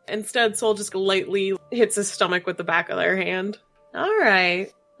 Instead, Sol just lightly hits his stomach with the back of their hand.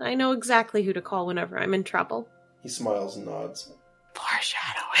 Alright. I know exactly who to call whenever I'm in trouble. He smiles and nods.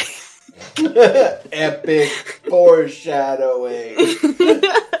 Foreshadowing. Epic foreshadowing.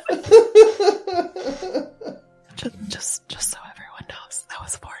 Just so everyone knows, that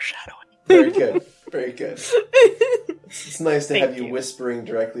was foreshadowing. Very good. Very good. It's nice to have you whispering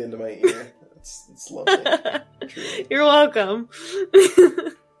directly into my ear. It's lovely. Truly. You're welcome.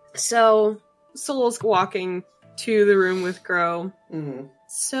 So, Sol's walking to the room with Grow. Mm-hmm.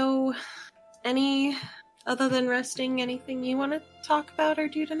 So, other than resting, anything you want to talk about or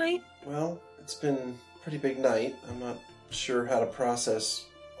do tonight? Well, it's been a pretty big night. I'm not sure how to process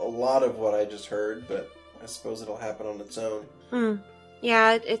a lot of what I just heard, but I suppose it'll happen on its own.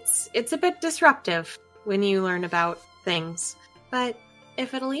 Yeah, it's a bit disruptive when you learn about things. But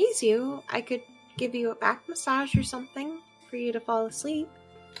if it'll ease you, I could give you a back massage or something for you to fall asleep.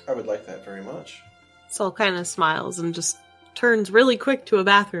 I would like that very much. Sol kind of smiles and just turns really quick to a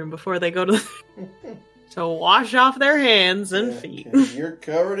bathroom before they go to to wash off their hands and feet. You're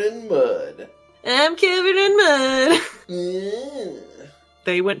covered in mud. I'm covered in mud. Yeah.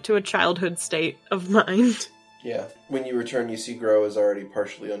 They went to a childhood state of mind. Yeah. When you return, you see Grow is already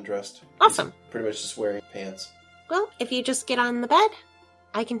partially undressed. Awesome. He's pretty much just wearing pants. Well, if you just get on the bed,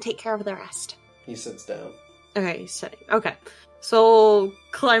 I can take care of the rest. He sits down. Okay, he's sitting. Okay. Sol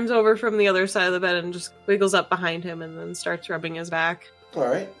climbs over from the other side of the bed and just wiggles up behind him and then starts rubbing his back.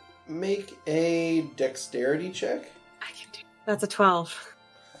 Alright. Make a dexterity check. I can do. That's a 12.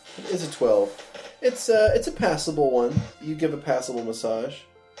 It's a 12. It's a passable one. You give a passable massage.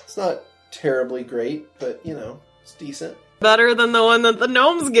 It's not terribly great, but, you know, it's decent. Better than the one that the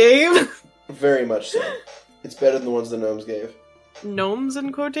gnomes gave. Very much so. It's better than the ones the gnomes gave. Gnomes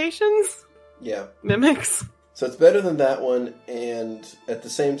in quotations? Yeah. Mimics. So it's better than that one, and at the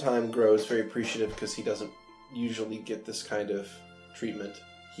same time, Grow is very appreciative because he doesn't usually get this kind of treatment.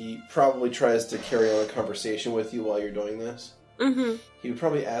 He probably tries to carry on a conversation with you while you're doing this. Mm-hmm. He would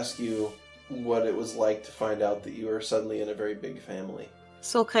probably ask you what it was like to find out that you were suddenly in a very big family.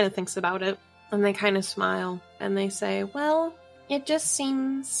 Sol kind of thinks about it, and they kind of smile, and they say, Well, it just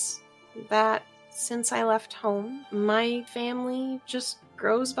seems that since I left home, my family just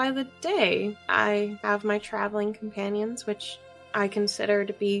grows by the day. I have my traveling companions, which I consider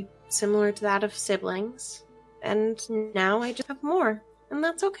to be similar to that of siblings, and now I just have more, and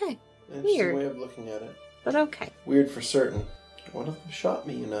that's okay. It's Weird. a way of looking at it. But okay. Weird for certain. One of them shot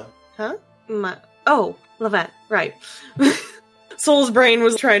me, you know. Huh? Levette, right. Sol's brain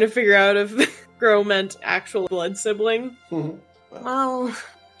was trying to figure out if Grow meant actual blood sibling. Well,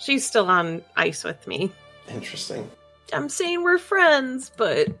 she's still on ice with me. Interesting. I'm saying we're friends,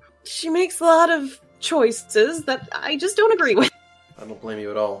 but she makes a lot of choices that I just don't agree with. I don't blame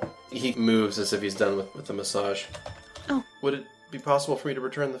you at all. He moves as if he's done with the massage. Oh. Would it be possible for me to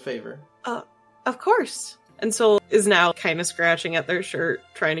return the favor? Of course. And Sol is now kind of scratching at their shirt,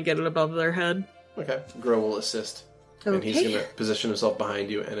 trying to get it above their head. Okay. Grow will assist. Okay. And he's going to position himself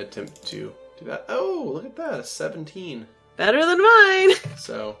behind you and attempt to do that. Oh, look at that. A 17. Better than mine!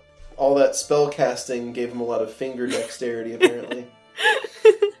 So, all that spell casting gave him a lot of finger dexterity, apparently.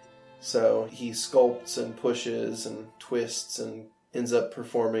 So, he sculpts and pushes and twists and ends up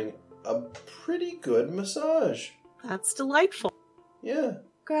performing a pretty good massage. That's delightful. Yeah.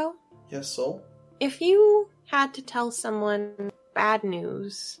 Grow, Yes, Sol? if you had to tell someone bad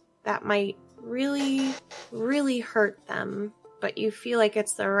news that might really, really hurt them, but you feel like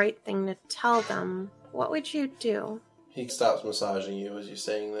it's the right thing to tell them, what would you do? He stops massaging you as you're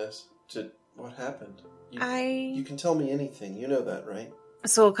saying this. What happened? You can tell me anything. You know that, right?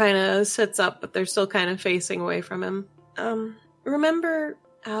 Sol kind of sits up, but they're still kind of facing away from him. Remember,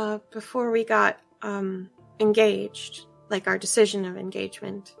 before we got, engaged, like our decision of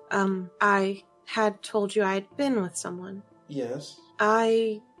engagement, I had told you I had been with someone. Yes.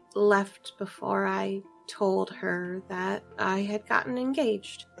 I left before I told her that I had gotten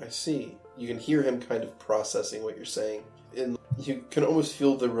engaged. I see. You can hear him kind of processing what you're saying. And you can almost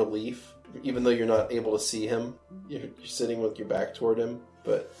feel the relief, even though you're not able to see him. You're sitting with your back toward him,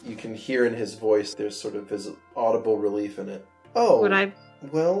 but you can hear in his voice there's sort of this audible relief in it. Oh,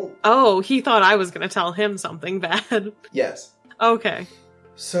 well... Oh, he thought I was going to tell him something bad. Yes. Okay.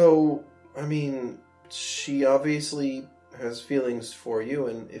 So, I mean, she obviously has feelings for you,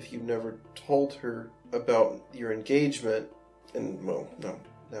 and if you never told her about your engagement, and, well, no,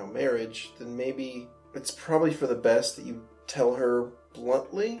 now marriage, then maybe it's probably for the best that you tell her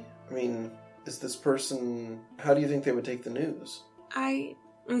bluntly. I mean, is this person... How do you think they would take the news?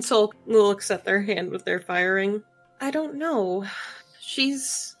 And Sol looks at their hand with their firing. I don't know.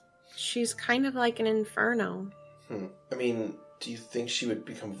 She's kind of like an inferno. I mean, do you think she would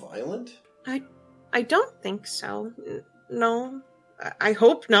become violent? I don't think so. No. I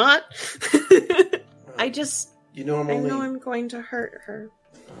hope not. I know I'm going to hurt her.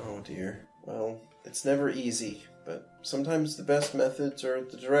 Oh dear. Well, it's never easy, but sometimes the best methods are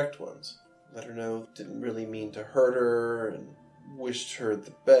the direct ones. Let her know didn't really mean to hurt her and wished her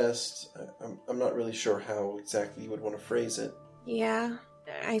the best. I'm not really sure how exactly you would want to phrase it. Yeah,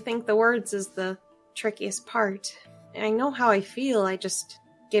 I think the words is the trickiest part. I know how I feel,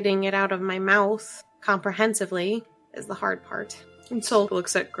 getting it out of my mouth comprehensively is the hard part. And Sol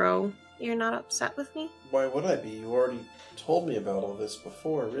looks at Grow. You're not upset with me? Why would I be? You already told me about all this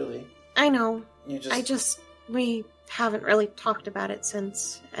before, really. I know. We haven't really talked about it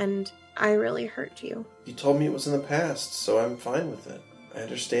since, and I really hurt you. You told me it was in the past, so I'm fine with it. I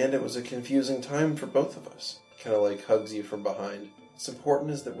understand it was a confusing time for both of us. Kind of hugs you from behind. What's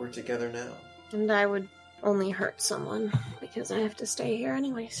important is that we're together now. And I would only hurt someone because I have to stay here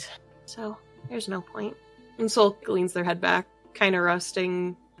anyways. So there's no point. And Sol leans their head back, kind of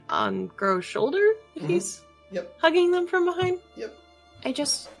resting on Grow's shoulder if he's hugging them from behind. Yep. I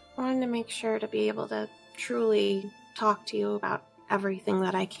just wanted to make sure to be able to truly talk to you about everything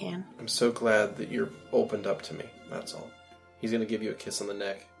that I can. I'm so glad that you're opened up to me, that's all. He's going to give you a kiss on the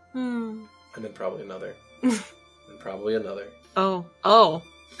neck. And then probably another. And probably another. Oh.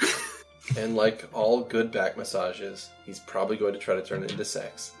 And like all good back massages, he's probably going to try to turn it into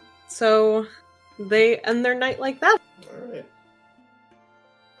sex. So they end their night like that. Alright.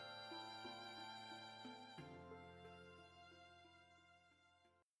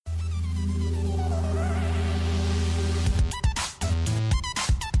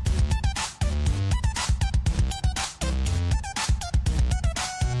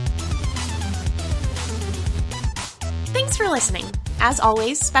 Thanks for listening. As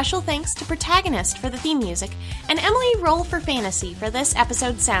always, special thanks to Protagonist for the theme music, and Emily Roll for Fantasy for this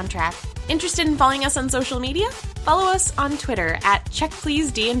episode's soundtrack. Interested in following us on social media? Follow us on Twitter at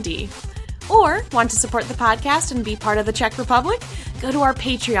CheckPleaseDND. Or, want to support the podcast and be part of the Czech Republic? Go to our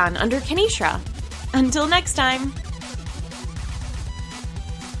Patreon under Kanishra. Until next time!